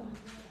other one.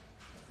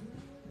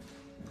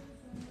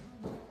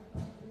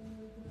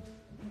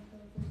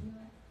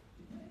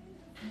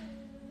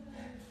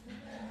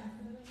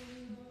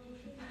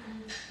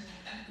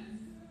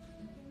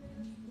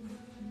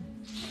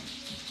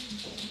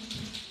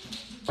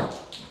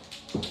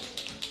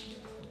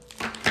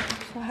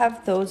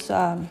 have those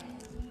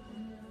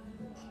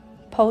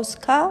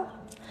postcard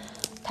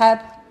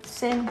type,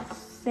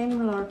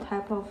 similar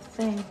type of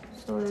thing.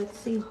 So let's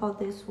see how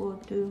this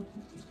will do.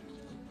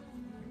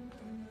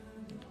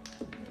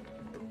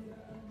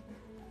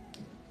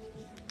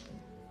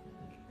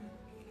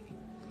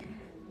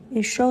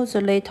 It shows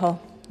a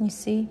little, you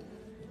see?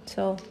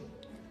 So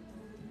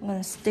I'm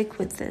gonna stick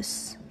with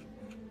this.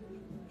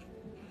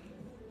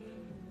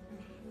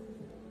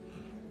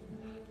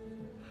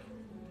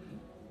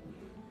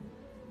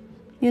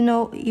 You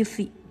know,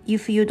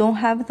 if you don't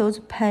have those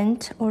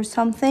paint or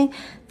something,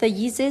 the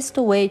easiest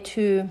way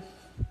to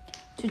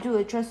do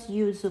it, just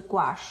use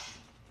gouache.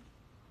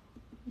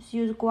 Just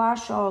use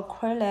gouache or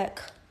acrylic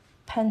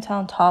paint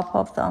on top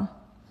of them.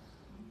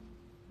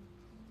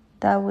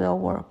 That will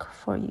work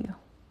for you.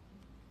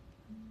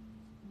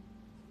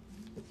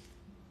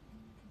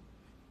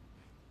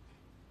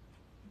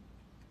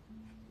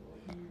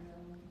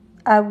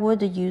 I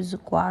would use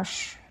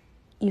gouache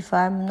if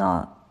I'm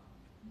not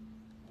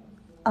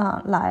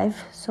live,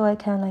 so I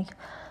can like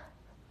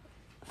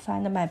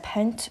find my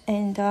paint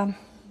and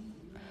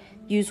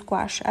use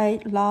gouache. I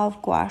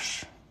love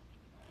gouache.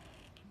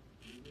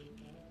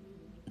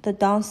 The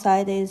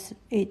downside is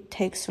it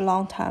takes a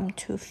long time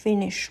to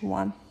finish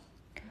one,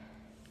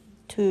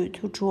 to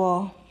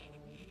draw.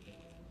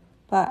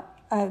 But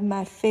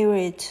my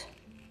favorite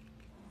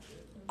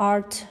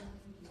art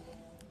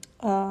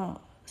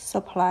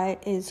supply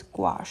is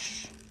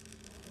gouache.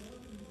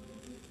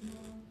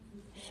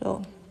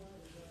 So,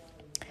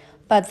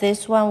 but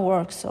this one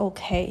works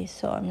okay,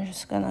 so I'm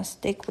just gonna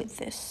stick with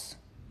this.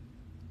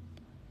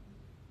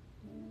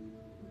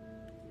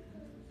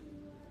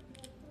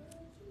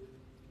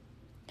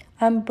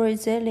 I'm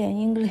Brazilian,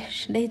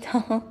 English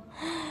little.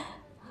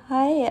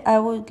 Hi, I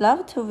would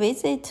love to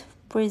visit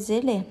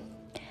Brazil.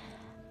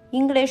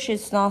 English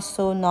is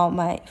not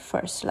my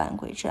first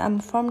language. I'm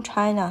from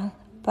China,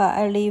 but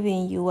I live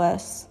in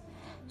US.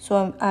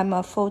 So I'm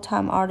a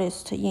full-time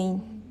artist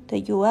in the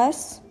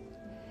US,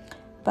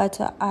 but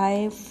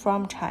I'm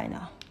from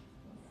China,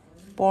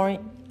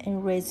 born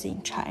and raised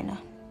in China.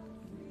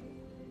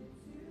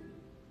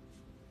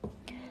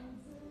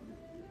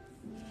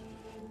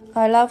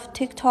 I love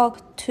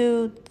TikTok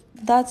too.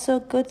 That's a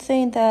good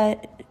thing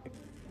that,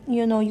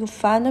 you know, you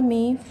find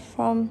me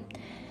from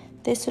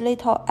this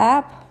little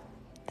app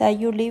that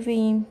you live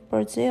in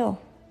Brazil.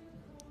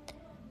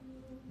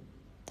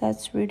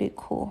 That's really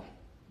cool.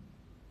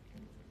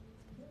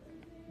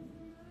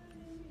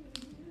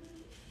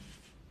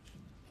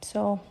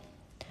 So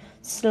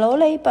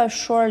slowly but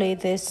surely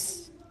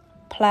this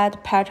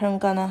plaid pattern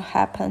gonna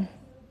happen.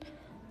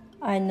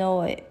 I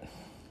know it.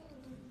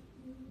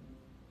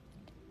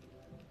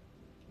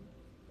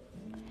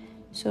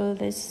 So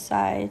this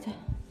side,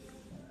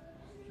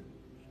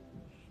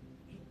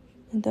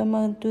 and then I'm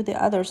gonna do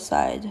the other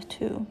side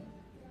too.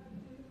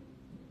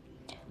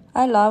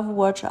 I love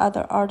watch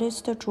other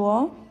artists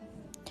draw,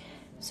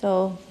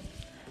 so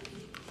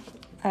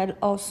I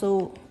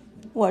also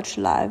watch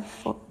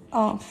live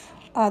of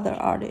other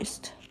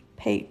artists'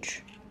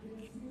 page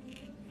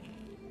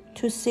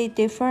to see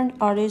different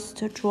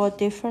artists draw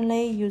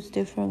differently, use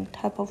different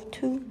type of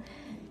tool.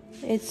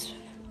 It's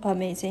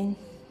amazing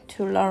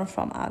to learn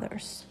from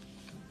others.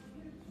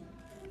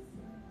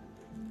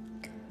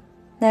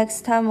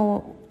 Next time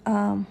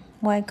when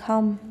I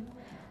come,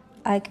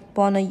 I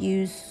wanna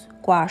use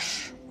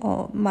gouache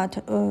or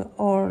matte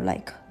or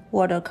like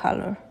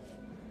watercolor.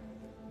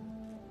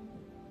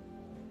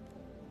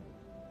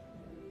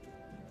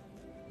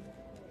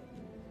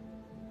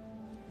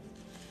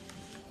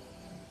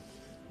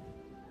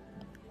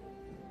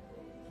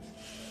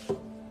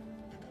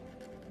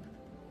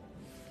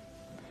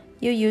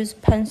 You use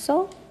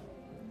pencil?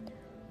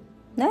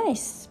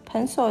 Nice,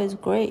 pencil is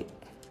great.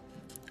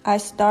 I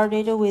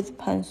started with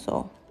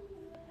pencil.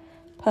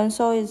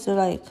 Pencil is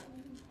like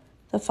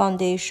the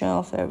foundation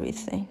of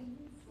everything.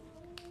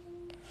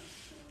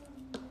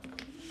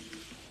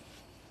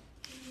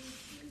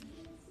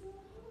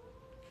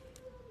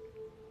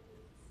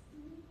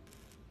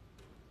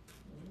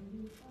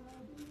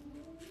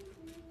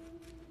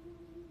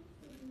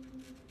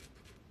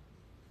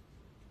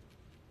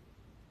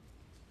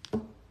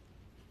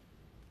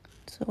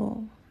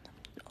 So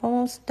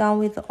almost done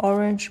with the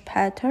orange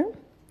pattern.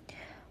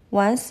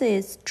 Once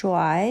it's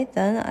dry,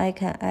 then I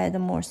can add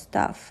more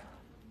stuff.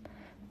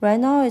 Right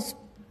now it's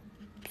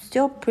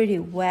still pretty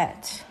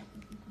wet.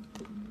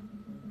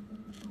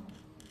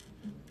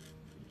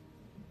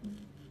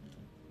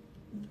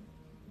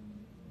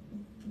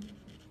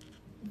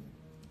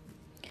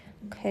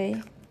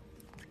 Okay.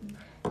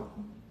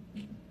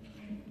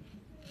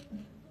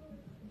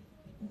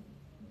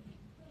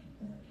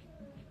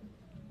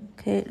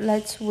 Okay,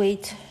 let's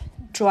wait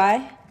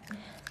dry.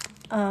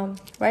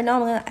 Right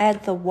now I'm gonna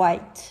add the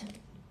white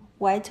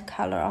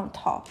color on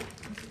top.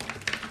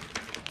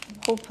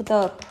 Hope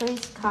the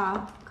priest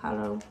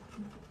color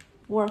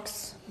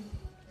works.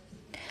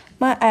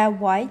 Might add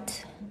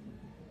white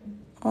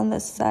on the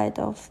side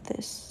of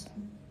this.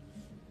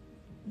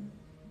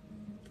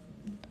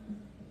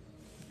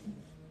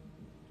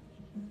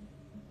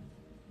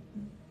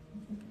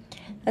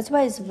 That's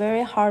why it's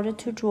very hard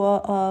to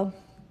draw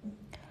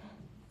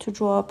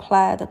a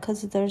plaid,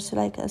 because there's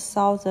like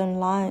 1,000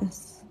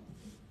 lines.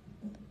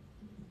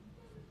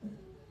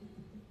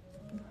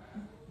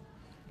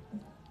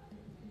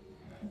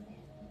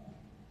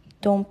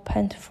 Don't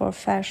paint for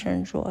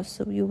fashion draw.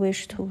 So you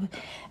wish to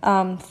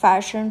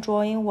fashion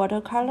drawing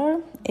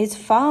watercolor? It's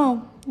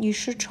fun. You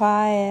should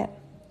try it.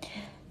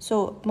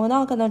 So we're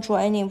not gonna draw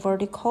any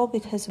vertical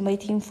because I'm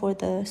waiting for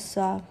this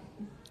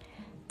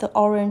the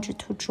orange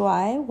to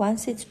dry.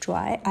 Once it's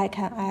dry, I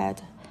can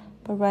add.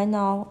 But right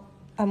now,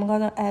 I'm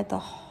gonna add the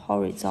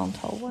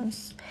horizontal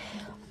ones.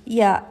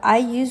 Yeah, I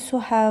used to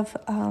have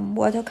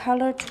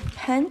watercolor to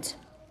paint.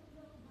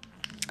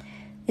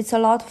 It's a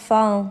lot of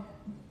fun.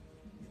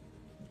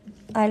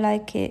 I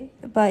like it,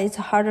 but it's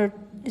harder.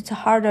 It's a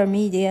harder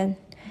medium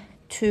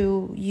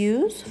to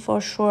use for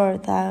sure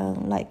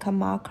than like a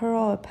marker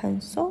or a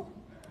pencil.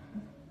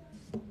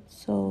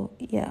 So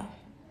yeah,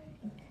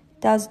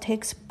 it does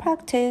takes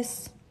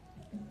practice,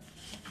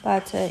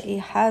 but it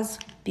has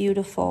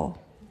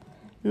beautiful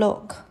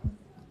look.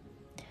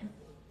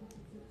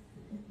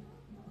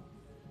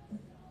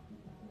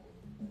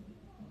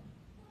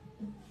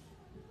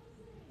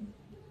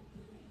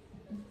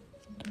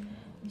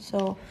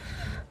 So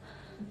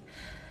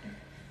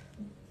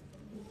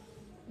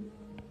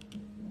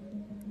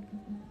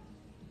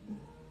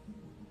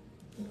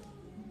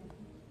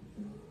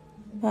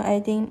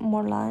adding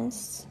more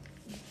lines.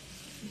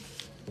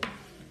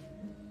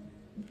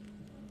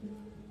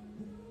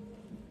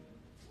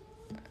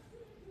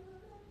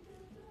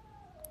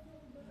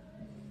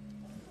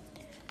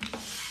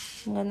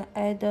 I'm gonna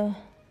add I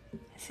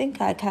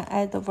think I can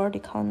add the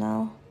vertical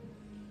now.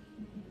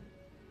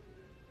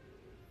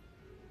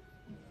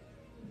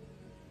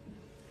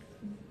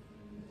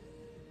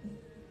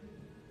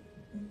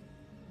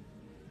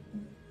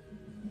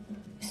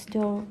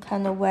 Still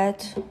kind of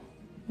wet.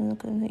 I'm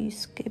gonna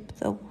skip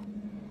the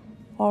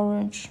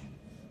orange.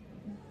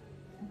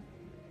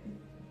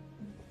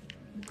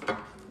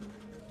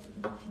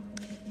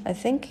 I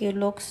think it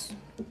looks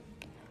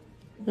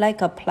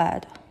like a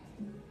plaid.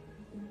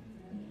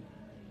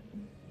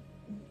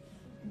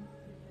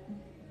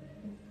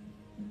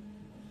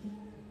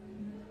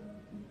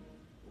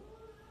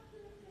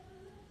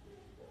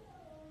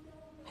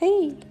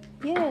 Hey,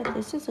 yeah,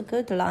 this is a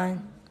good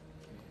line.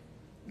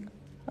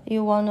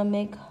 You wanna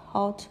make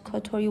haute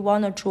couture, you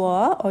wanna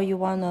draw, or you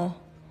wanna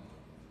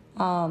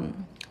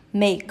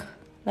make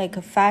like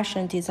a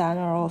fashion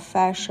designer or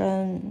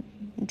fashion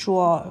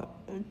drawer?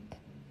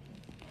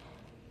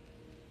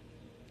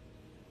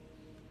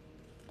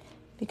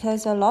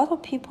 Because a lot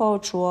of people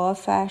draw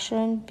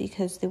fashion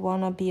because they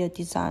want to be a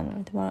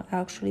designer. They want to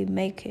actually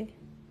make it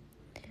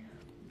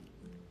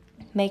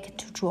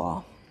to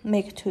draw,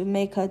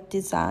 make a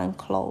design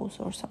clothes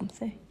or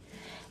something.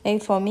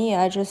 Like for me,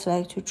 I just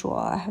like to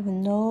draw. I have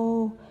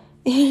no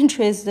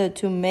interest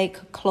to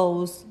make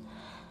clothes.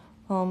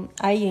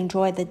 I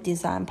enjoy the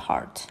design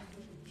part.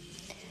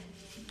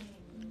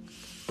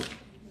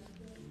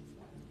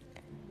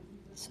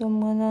 So I'm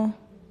gonna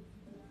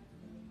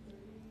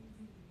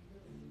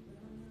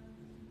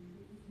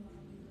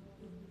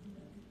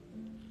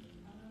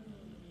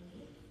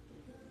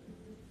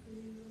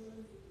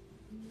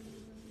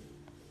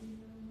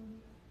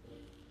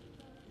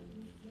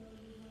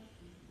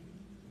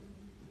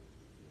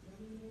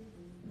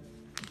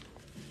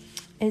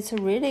It's a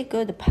really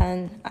good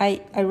pen. I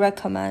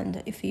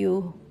recommend if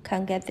you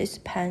can get this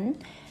pen.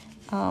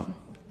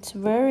 It's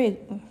very,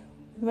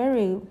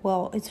 very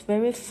well. It's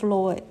very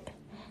fluid.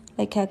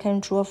 Like I can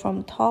draw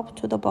from top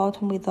to the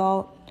bottom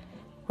without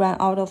run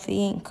out of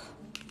ink.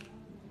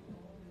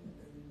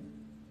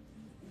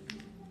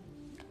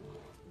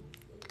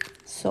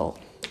 So,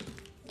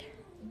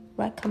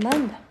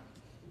 recommend.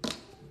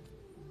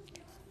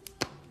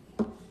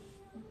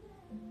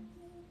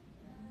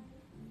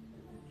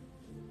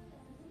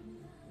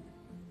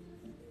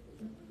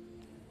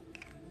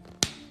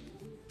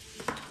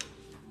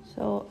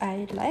 So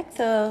I like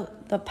the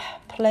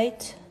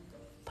plate.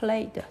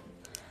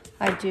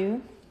 I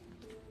do.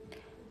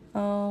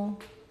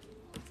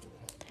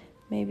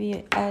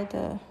 Maybe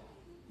add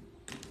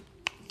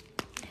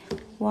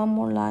one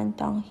more line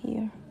down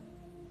here.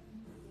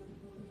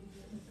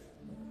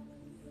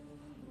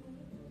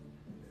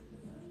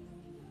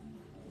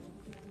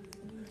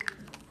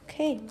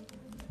 Okay.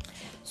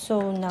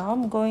 So now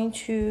I'm going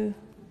to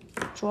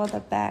draw the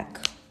back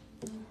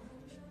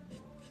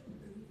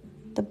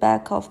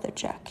of the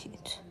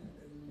jacket.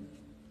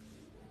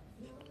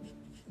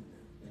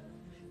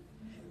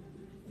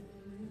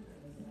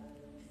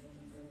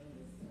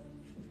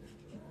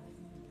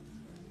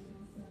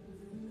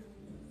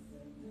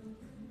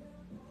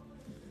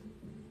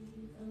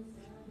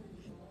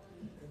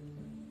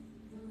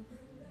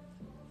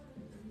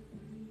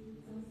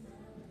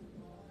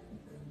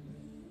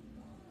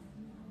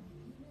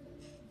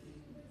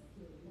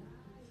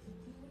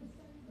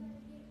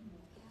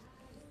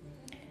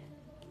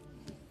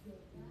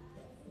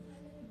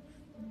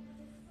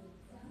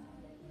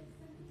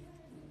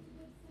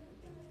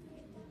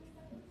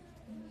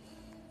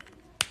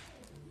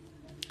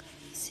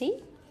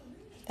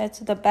 That's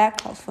the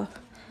back of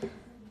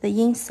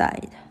the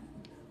inside.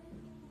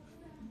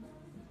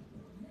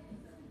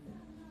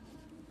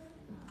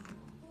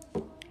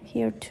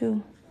 Here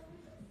too.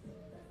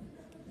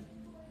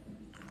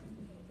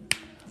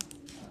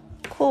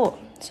 Cool.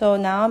 So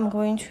now I'm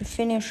going to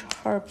finish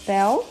her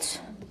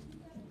belt.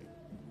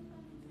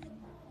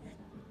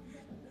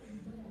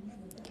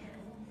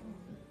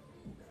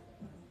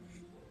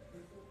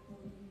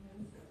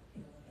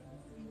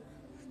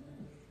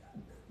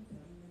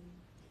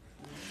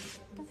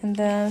 And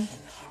then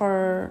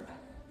her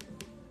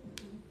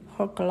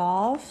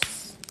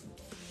gloves,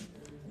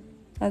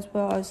 as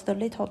well as the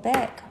little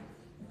bag.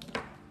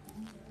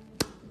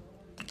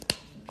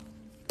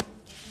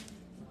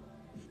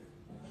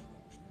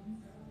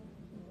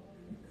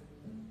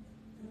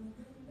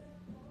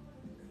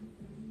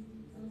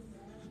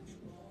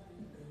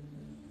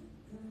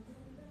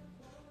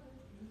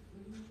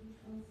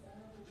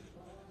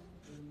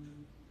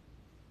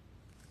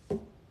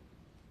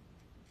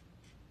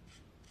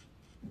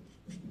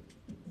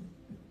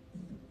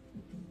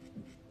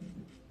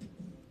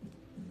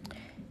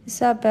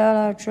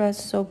 Isabella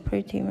dressed so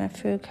pretty, my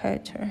favorite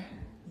character.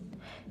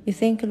 You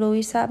think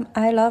Louisa?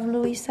 I love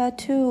Louisa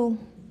too.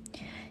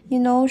 You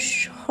know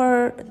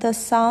the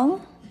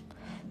song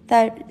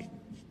that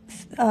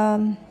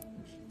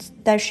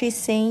she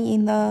sang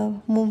in the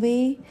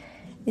movie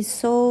is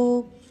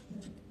so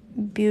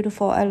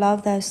beautiful. I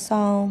love that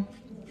song,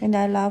 and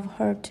I love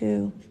her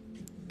too.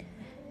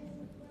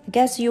 I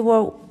guess you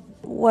were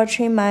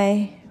watching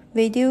my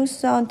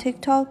videos on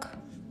TikTok.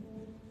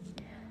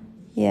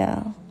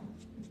 Yeah.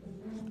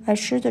 I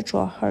should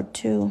draw her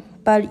too,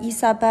 but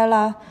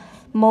Isabella,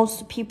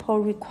 most people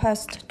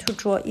request to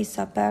draw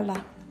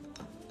Isabella.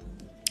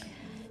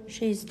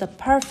 She's the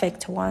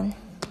perfect one.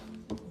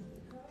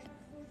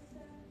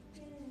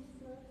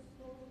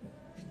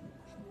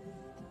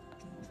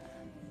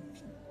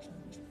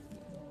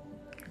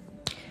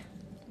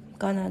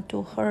 Gonna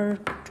draw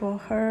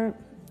her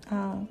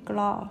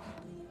glove.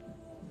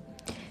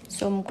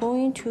 So I'm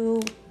going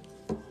to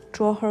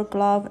draw her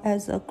glove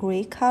as a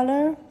gray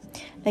color.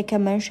 Like I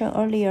mentioned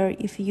earlier,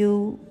 if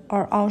you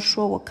are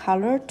unsure what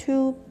color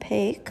to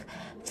pick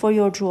for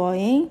your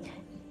drawing,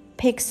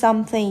 pick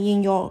something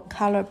in your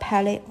color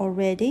palette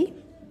already.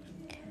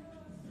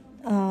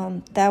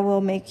 That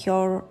will make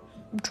your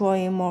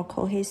drawing more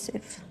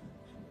cohesive.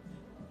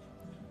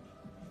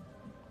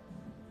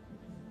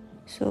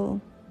 So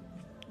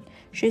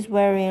she's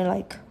wearing,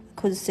 like,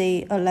 could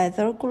say, a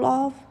leather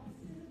glove.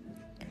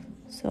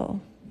 So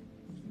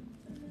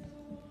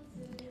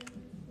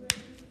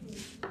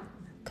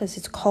because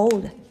it's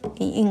cold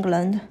in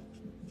England.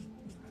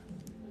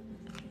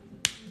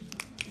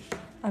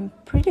 I'm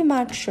pretty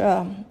much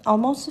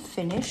almost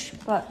finished,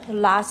 but the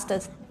last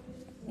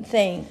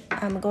thing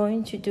I'm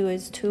going to do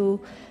is to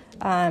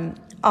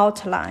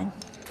outline.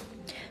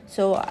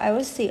 So I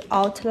would say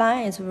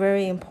outline is a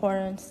very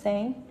important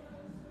thing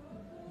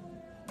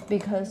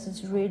because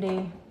it's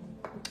really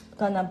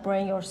gonna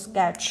bring your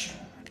sketch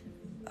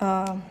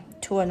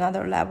to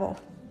another level.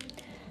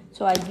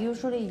 So I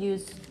usually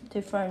use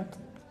different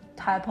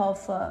type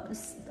of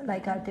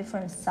like a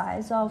different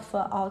size of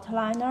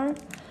outliner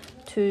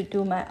to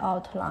do my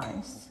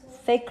outlines,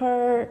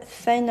 thicker,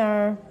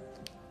 thinner.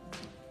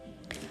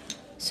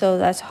 So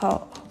that's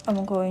how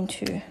I'm going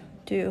to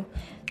do.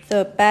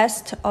 The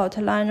best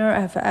outliner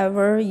I've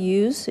ever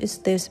used is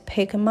this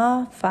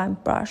Pigma fine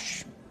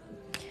brush.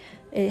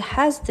 It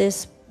has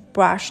this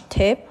brush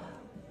tip,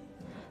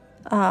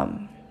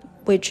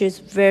 which is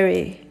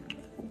very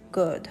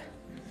good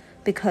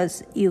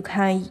because you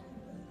can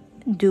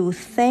do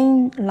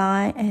thin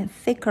line and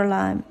thicker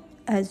line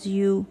as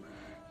you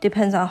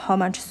depends on how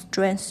much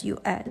strength you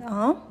add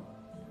on.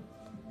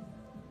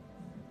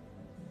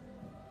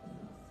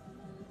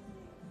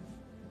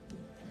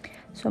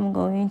 So I'm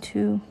going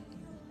to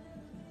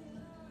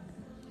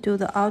do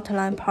the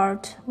outline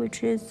part,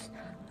 which is,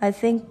 I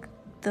think,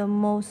 the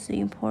most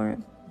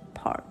important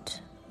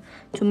part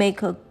to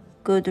make a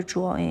good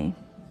drawing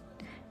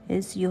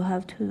is you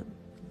have to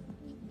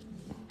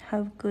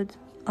have good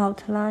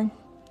outline.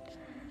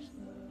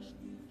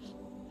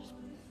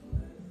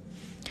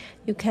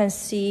 You can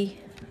see,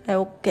 I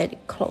will get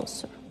it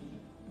closer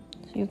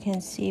so you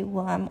can see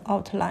what I'm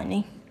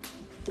outlining.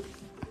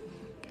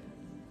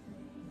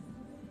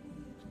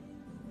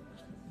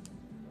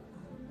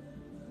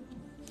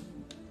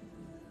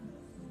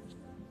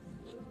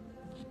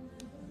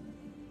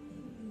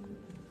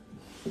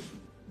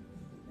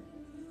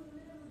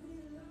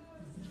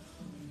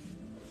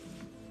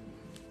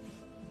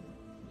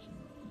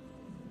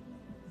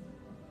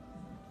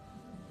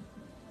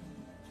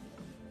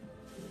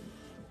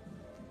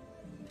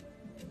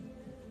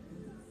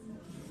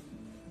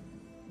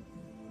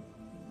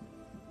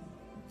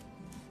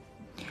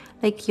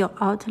 Like your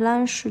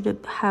outline should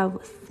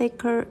have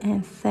thicker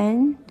and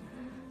thin,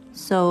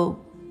 so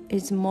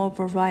it's more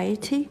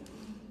variety.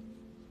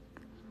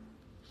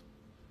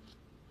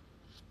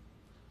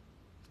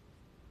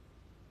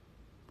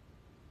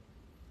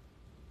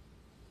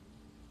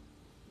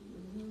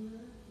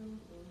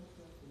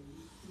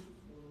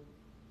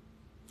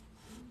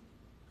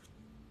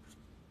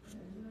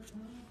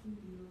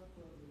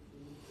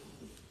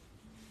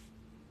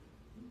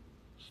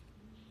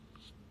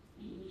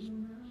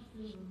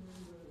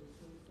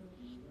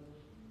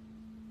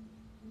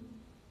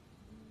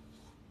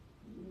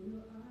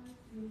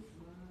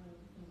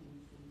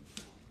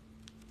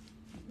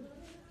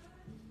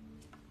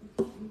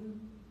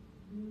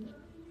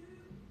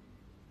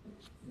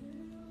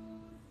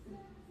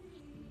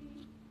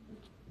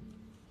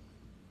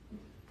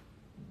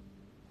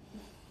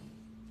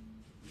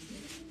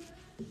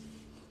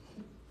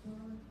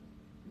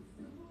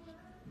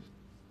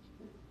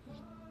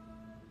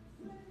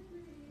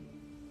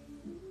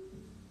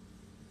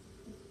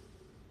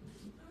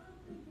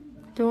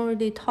 Don't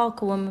really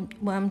talk when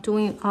I'm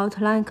doing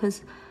outline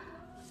because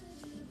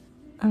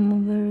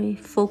I'm very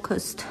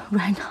focused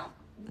right now.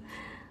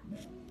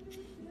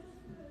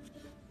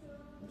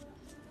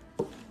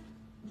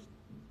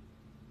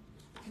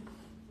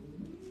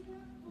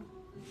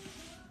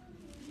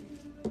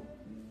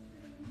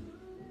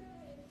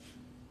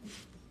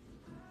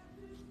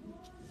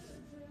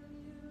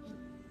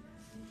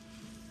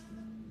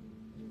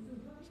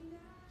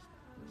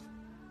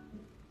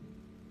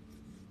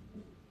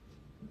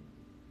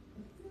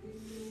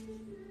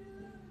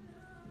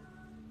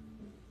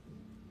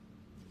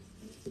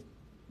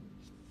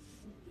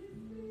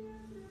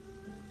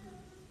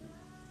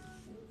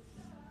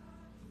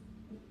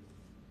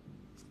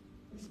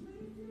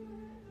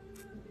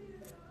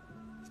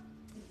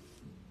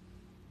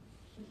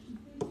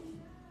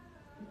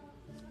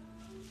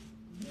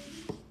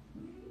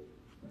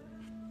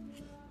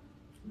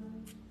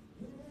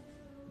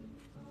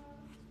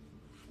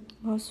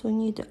 Also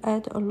need to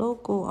add a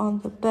logo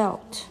on the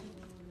belt.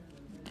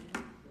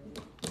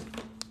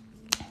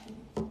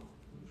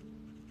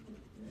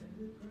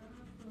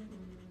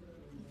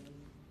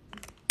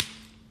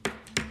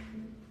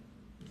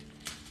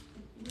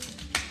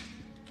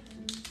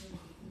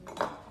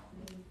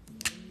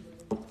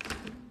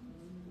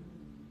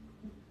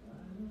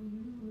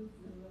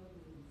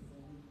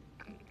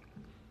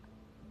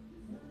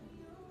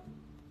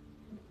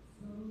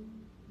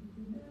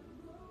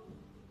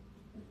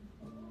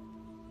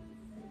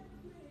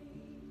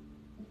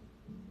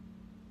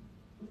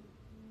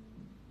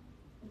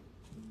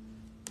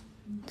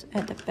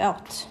 Add the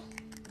belt.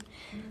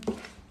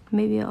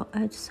 Maybe I'll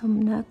add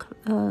some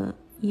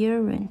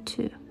earring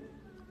too.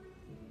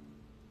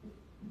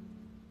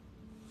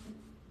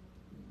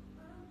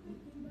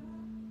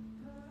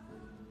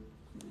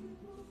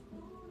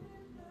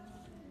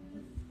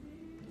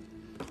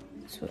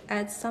 To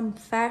add some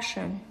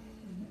fashion.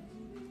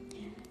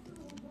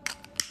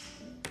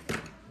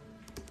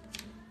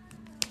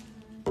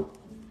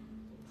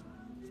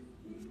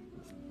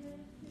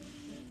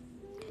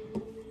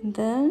 And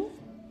then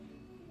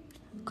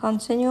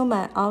continue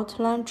my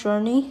outline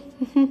journey.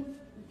 I'm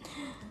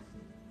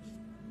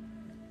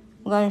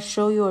going to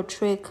show you a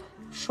trick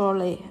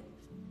shortly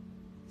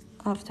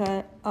after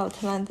I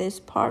outline this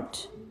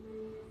part.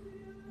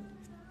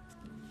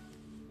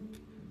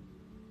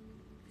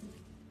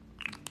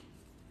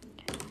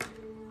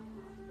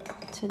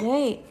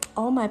 Today,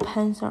 all my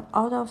pens are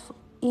out of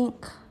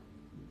ink.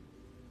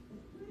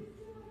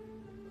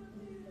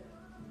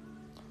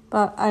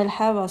 But I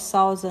have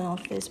 1,000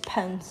 of this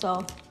pen,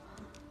 so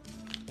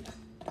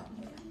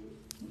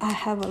I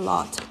have a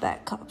lot of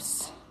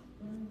backups.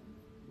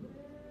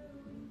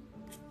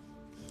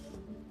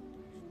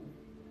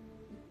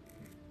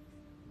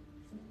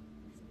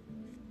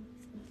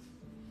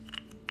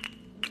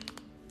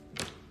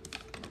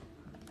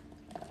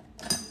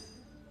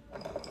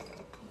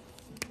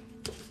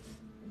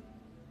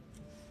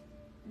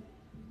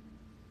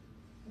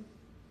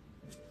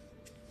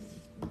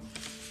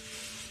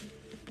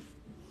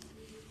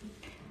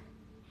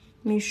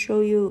 Let me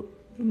show you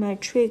my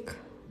trick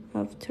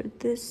after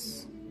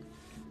this.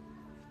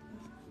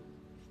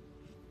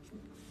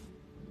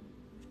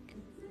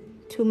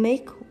 To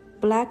make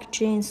black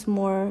jeans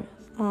more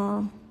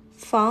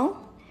fun,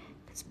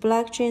 because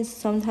black jeans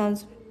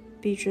sometimes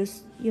be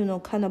just,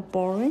 kind of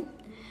boring.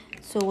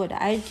 So what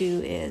I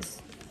do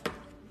is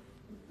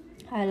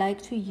I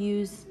like to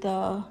use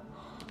the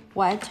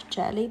white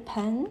jelly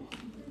pen.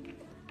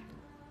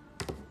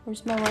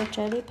 Where's my white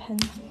jelly pen?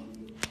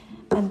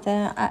 And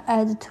then I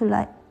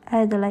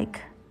add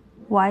like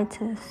white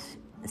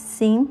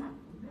seam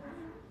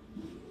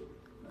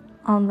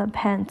on the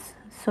pants,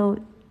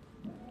 so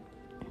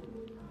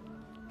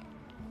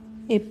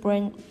it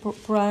bring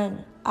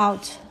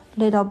out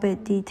little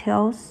bit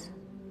details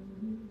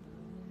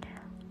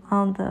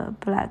on the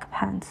black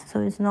pants, so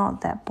it's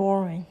not that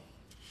boring.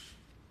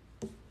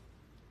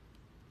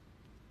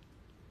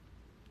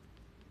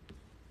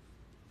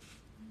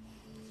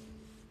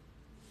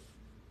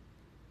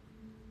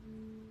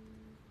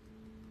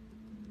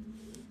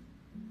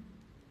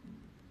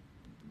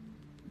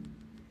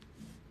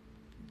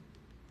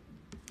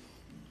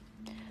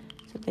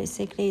 So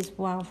basically it's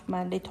one of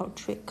my little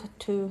trick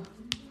to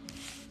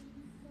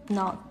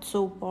not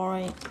so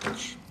boring,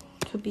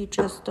 to be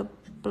just the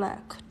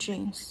black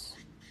jeans.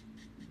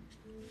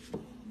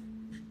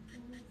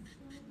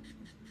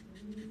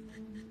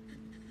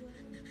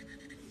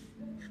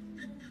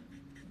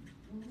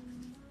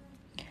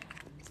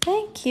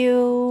 Thank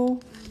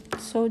you.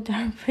 So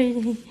darn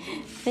pretty.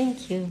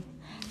 Thank you.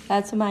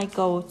 That's my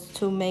goal,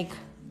 to make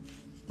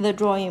the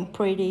drawing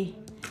pretty.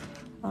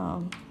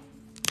 I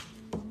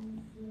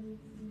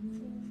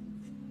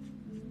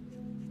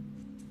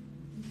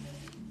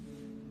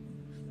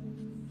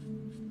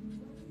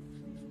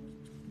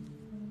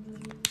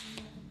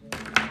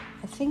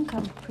think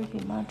I'm pretty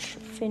much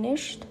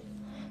finished.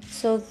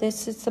 So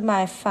this is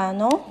my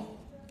final.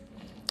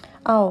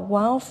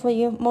 One of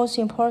the most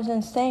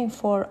important things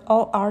for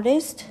all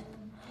artists,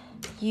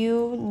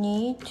 you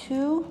need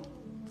to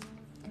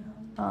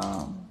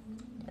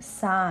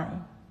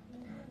sign.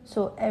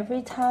 So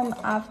every time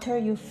after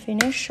you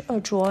finish a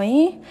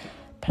drawing,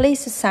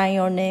 please sign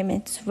your name.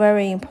 It's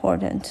very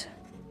important.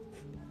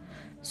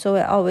 So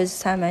I always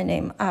sign my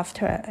name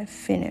after I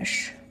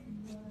finish.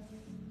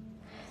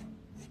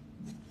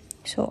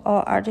 So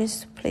all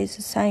artists,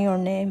 please sign your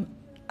name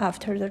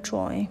after the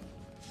drawing.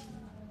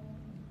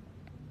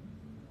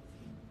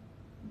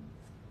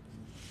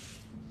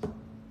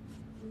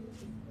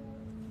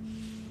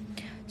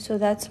 So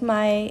that's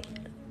my,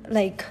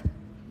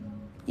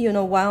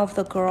 one of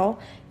the girl.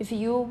 If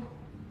you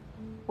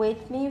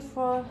wait me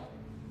for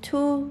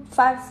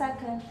 5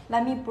 seconds,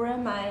 let me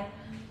bring my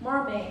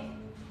mermaid.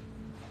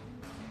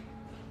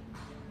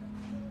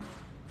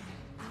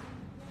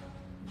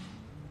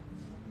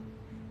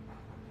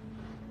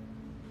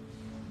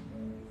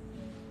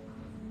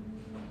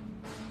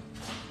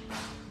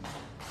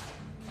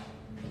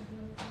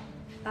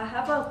 I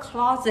have a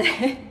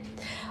closet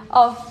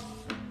of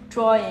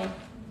drawing.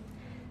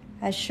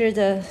 I should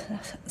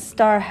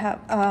start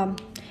have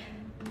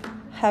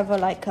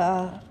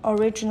a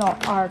original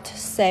art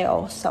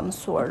sale, some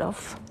sort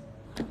of.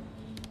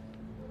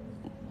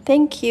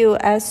 Thank you,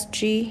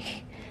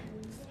 SG.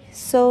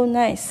 So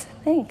nice.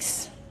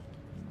 Thanks.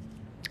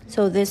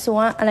 So this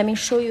one, let me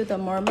show you the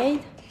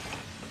mermaid.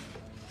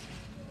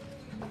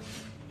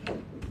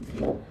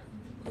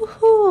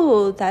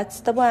 Woohoo!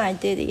 That's the one I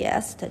did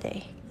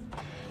yesterday.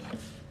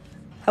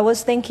 I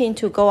was thinking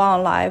to go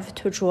on live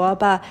to draw,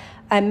 but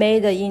I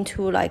made it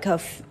into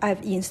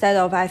instead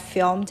of I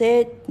filmed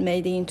it,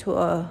 made it into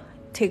a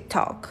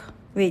TikTok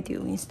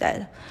video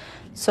instead.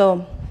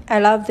 So I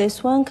love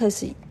this one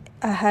because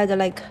I had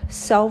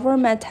silver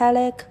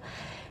metallic,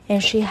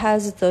 and she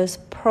has this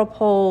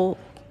purplish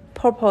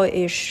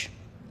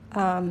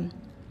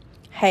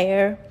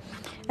hair,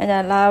 and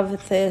I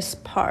love this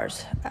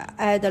part. I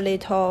add a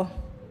little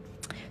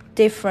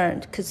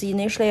different because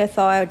initially I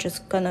thought I was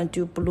just gonna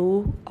do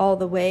blue all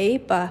the way,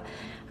 but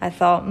I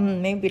thought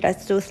maybe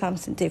let's do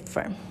something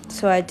different.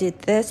 So I did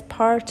this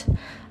part.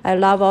 I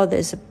love all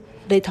this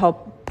little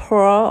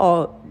pearl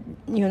or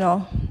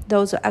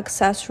those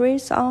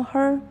accessories on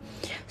her.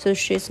 So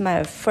she's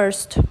my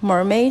first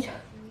mermaid.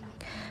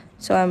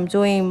 So I'm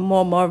doing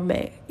more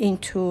mermaid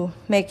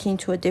making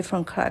into a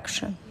different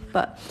collection.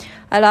 But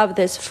I love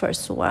this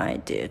first one I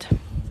did.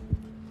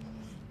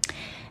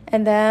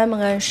 And then I'm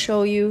gonna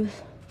show you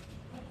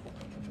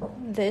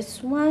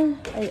this one.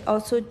 I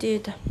also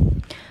did.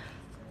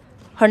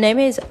 Her name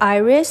is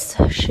Iris.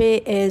 She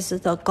is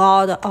the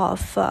god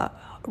of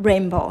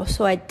rainbow.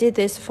 So I did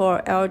this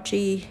for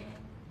LGBTQ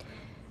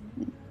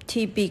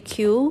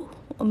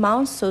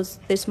month. So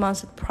this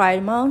month is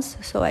Pride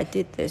month. So I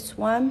did this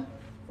one.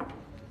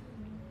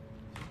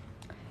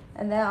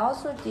 And then I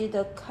also did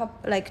a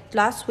couple,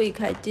 last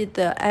week I did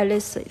the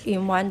Alice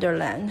in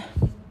Wonderland.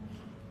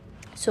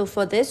 So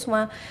for this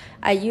one,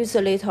 I used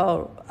a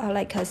little,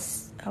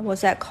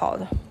 what's that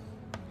called?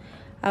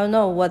 I don't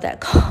know what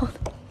that called.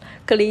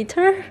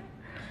 Glitter,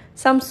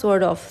 some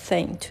sort of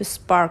thing to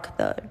spark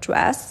the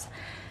dress.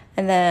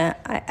 And then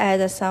I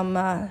added some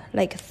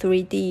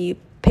 3D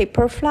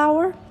paper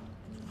flower.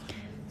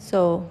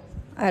 So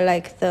I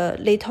like the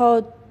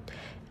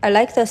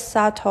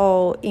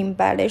subtle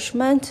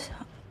embellishment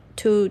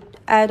to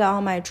add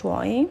on my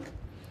drawing.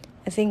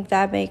 I think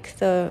that makes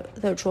the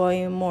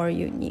drawing more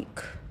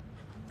unique,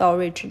 the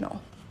original.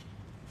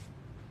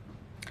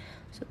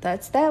 So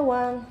that's that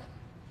one.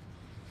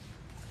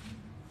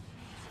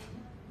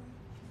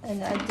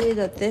 And I did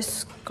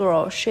this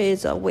girl. She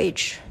is a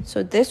witch.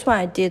 So this one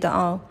I did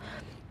on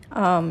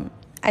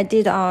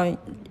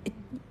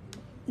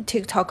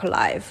TikTok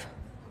live.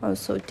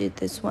 Also did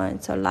this one.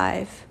 It's a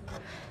live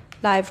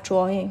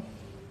drawing.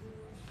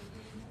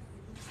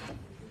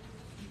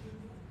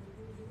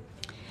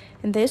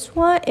 And this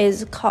one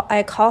is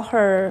I call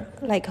her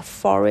a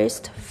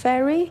forest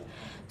fairy.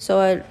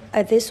 So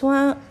this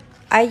one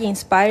I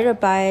inspired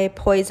by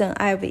Poison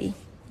Ivy.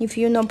 If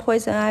you know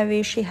Poison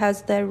Ivy, she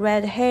has the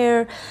red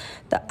hair,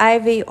 the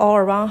ivy all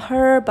around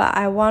her, but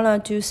I want to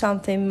do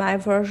something my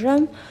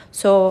version.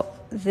 So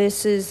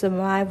this is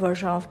my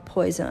version of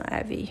Poison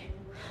Ivy.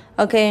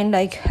 Again,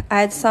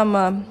 add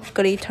some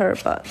glitter,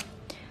 but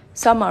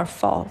some are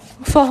fall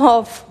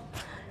off.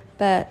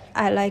 But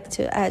I like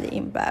to add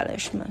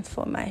embellishment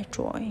for my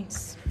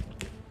drawings.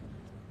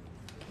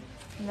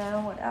 Now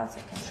what else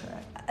I can show?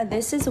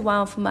 This is one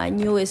of my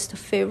newest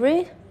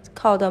favorite. It's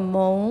called the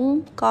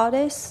Moon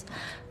Goddess,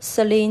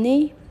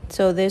 Selene.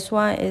 So this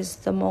one is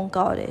the Moon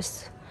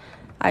Goddess.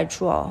 I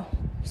draw.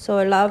 So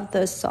I love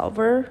the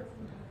silver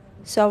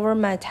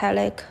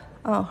metallic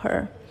on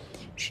her.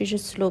 She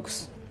just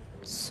looks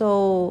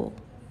so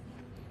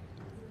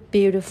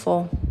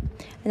beautiful.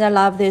 And I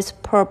love this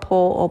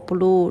purple or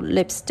blue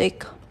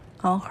lipstick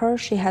on her.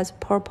 She has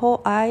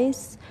purple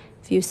eyes,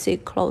 if you see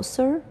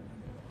closer.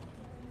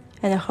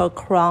 And her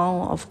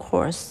crown, of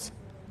course.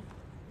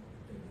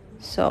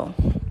 So,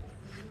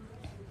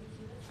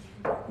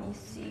 let me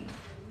see.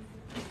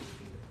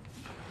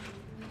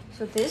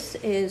 So this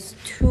is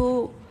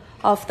 2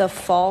 of the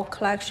fall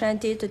collection I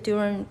did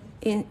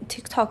in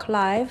TikTok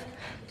live.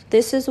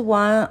 This is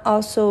one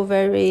also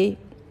very,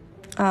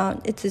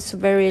 it is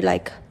very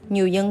like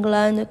New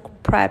England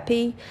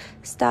preppy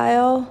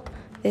style.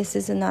 This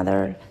is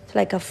another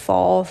like a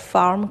fall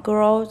farm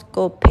girl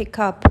go pick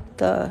up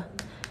the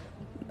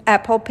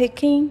apple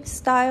picking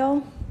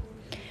style.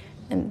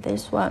 And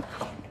this one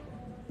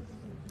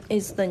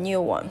is the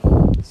new one.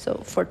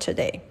 So for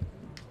today,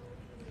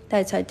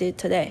 that's I did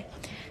today.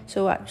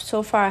 So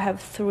so far I have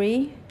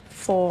 3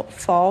 for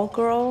fall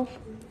girl.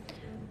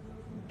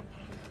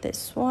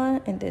 This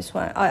one and this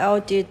one I all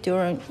did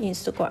during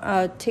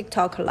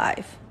TikTok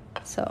live.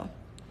 So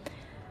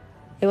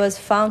it was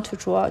fun to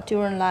draw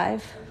during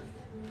live.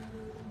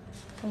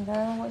 And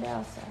then what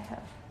else I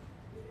have?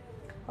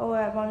 Oh,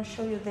 I want to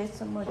show you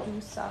this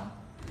Medusa.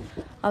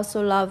 I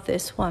also love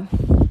this one.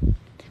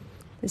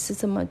 This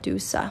is a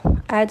Medusa.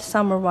 Add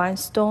some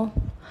rhinestone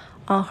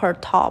on her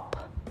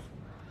top.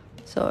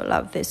 So I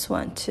love this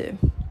one too.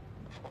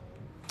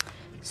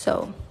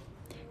 So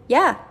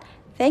yeah,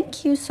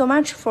 thank you so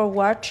much for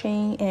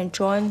watching and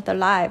join the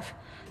live.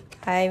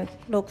 I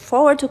look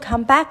forward to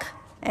come back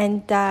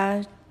and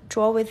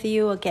draw with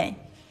you again.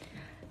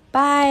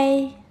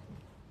 Bye.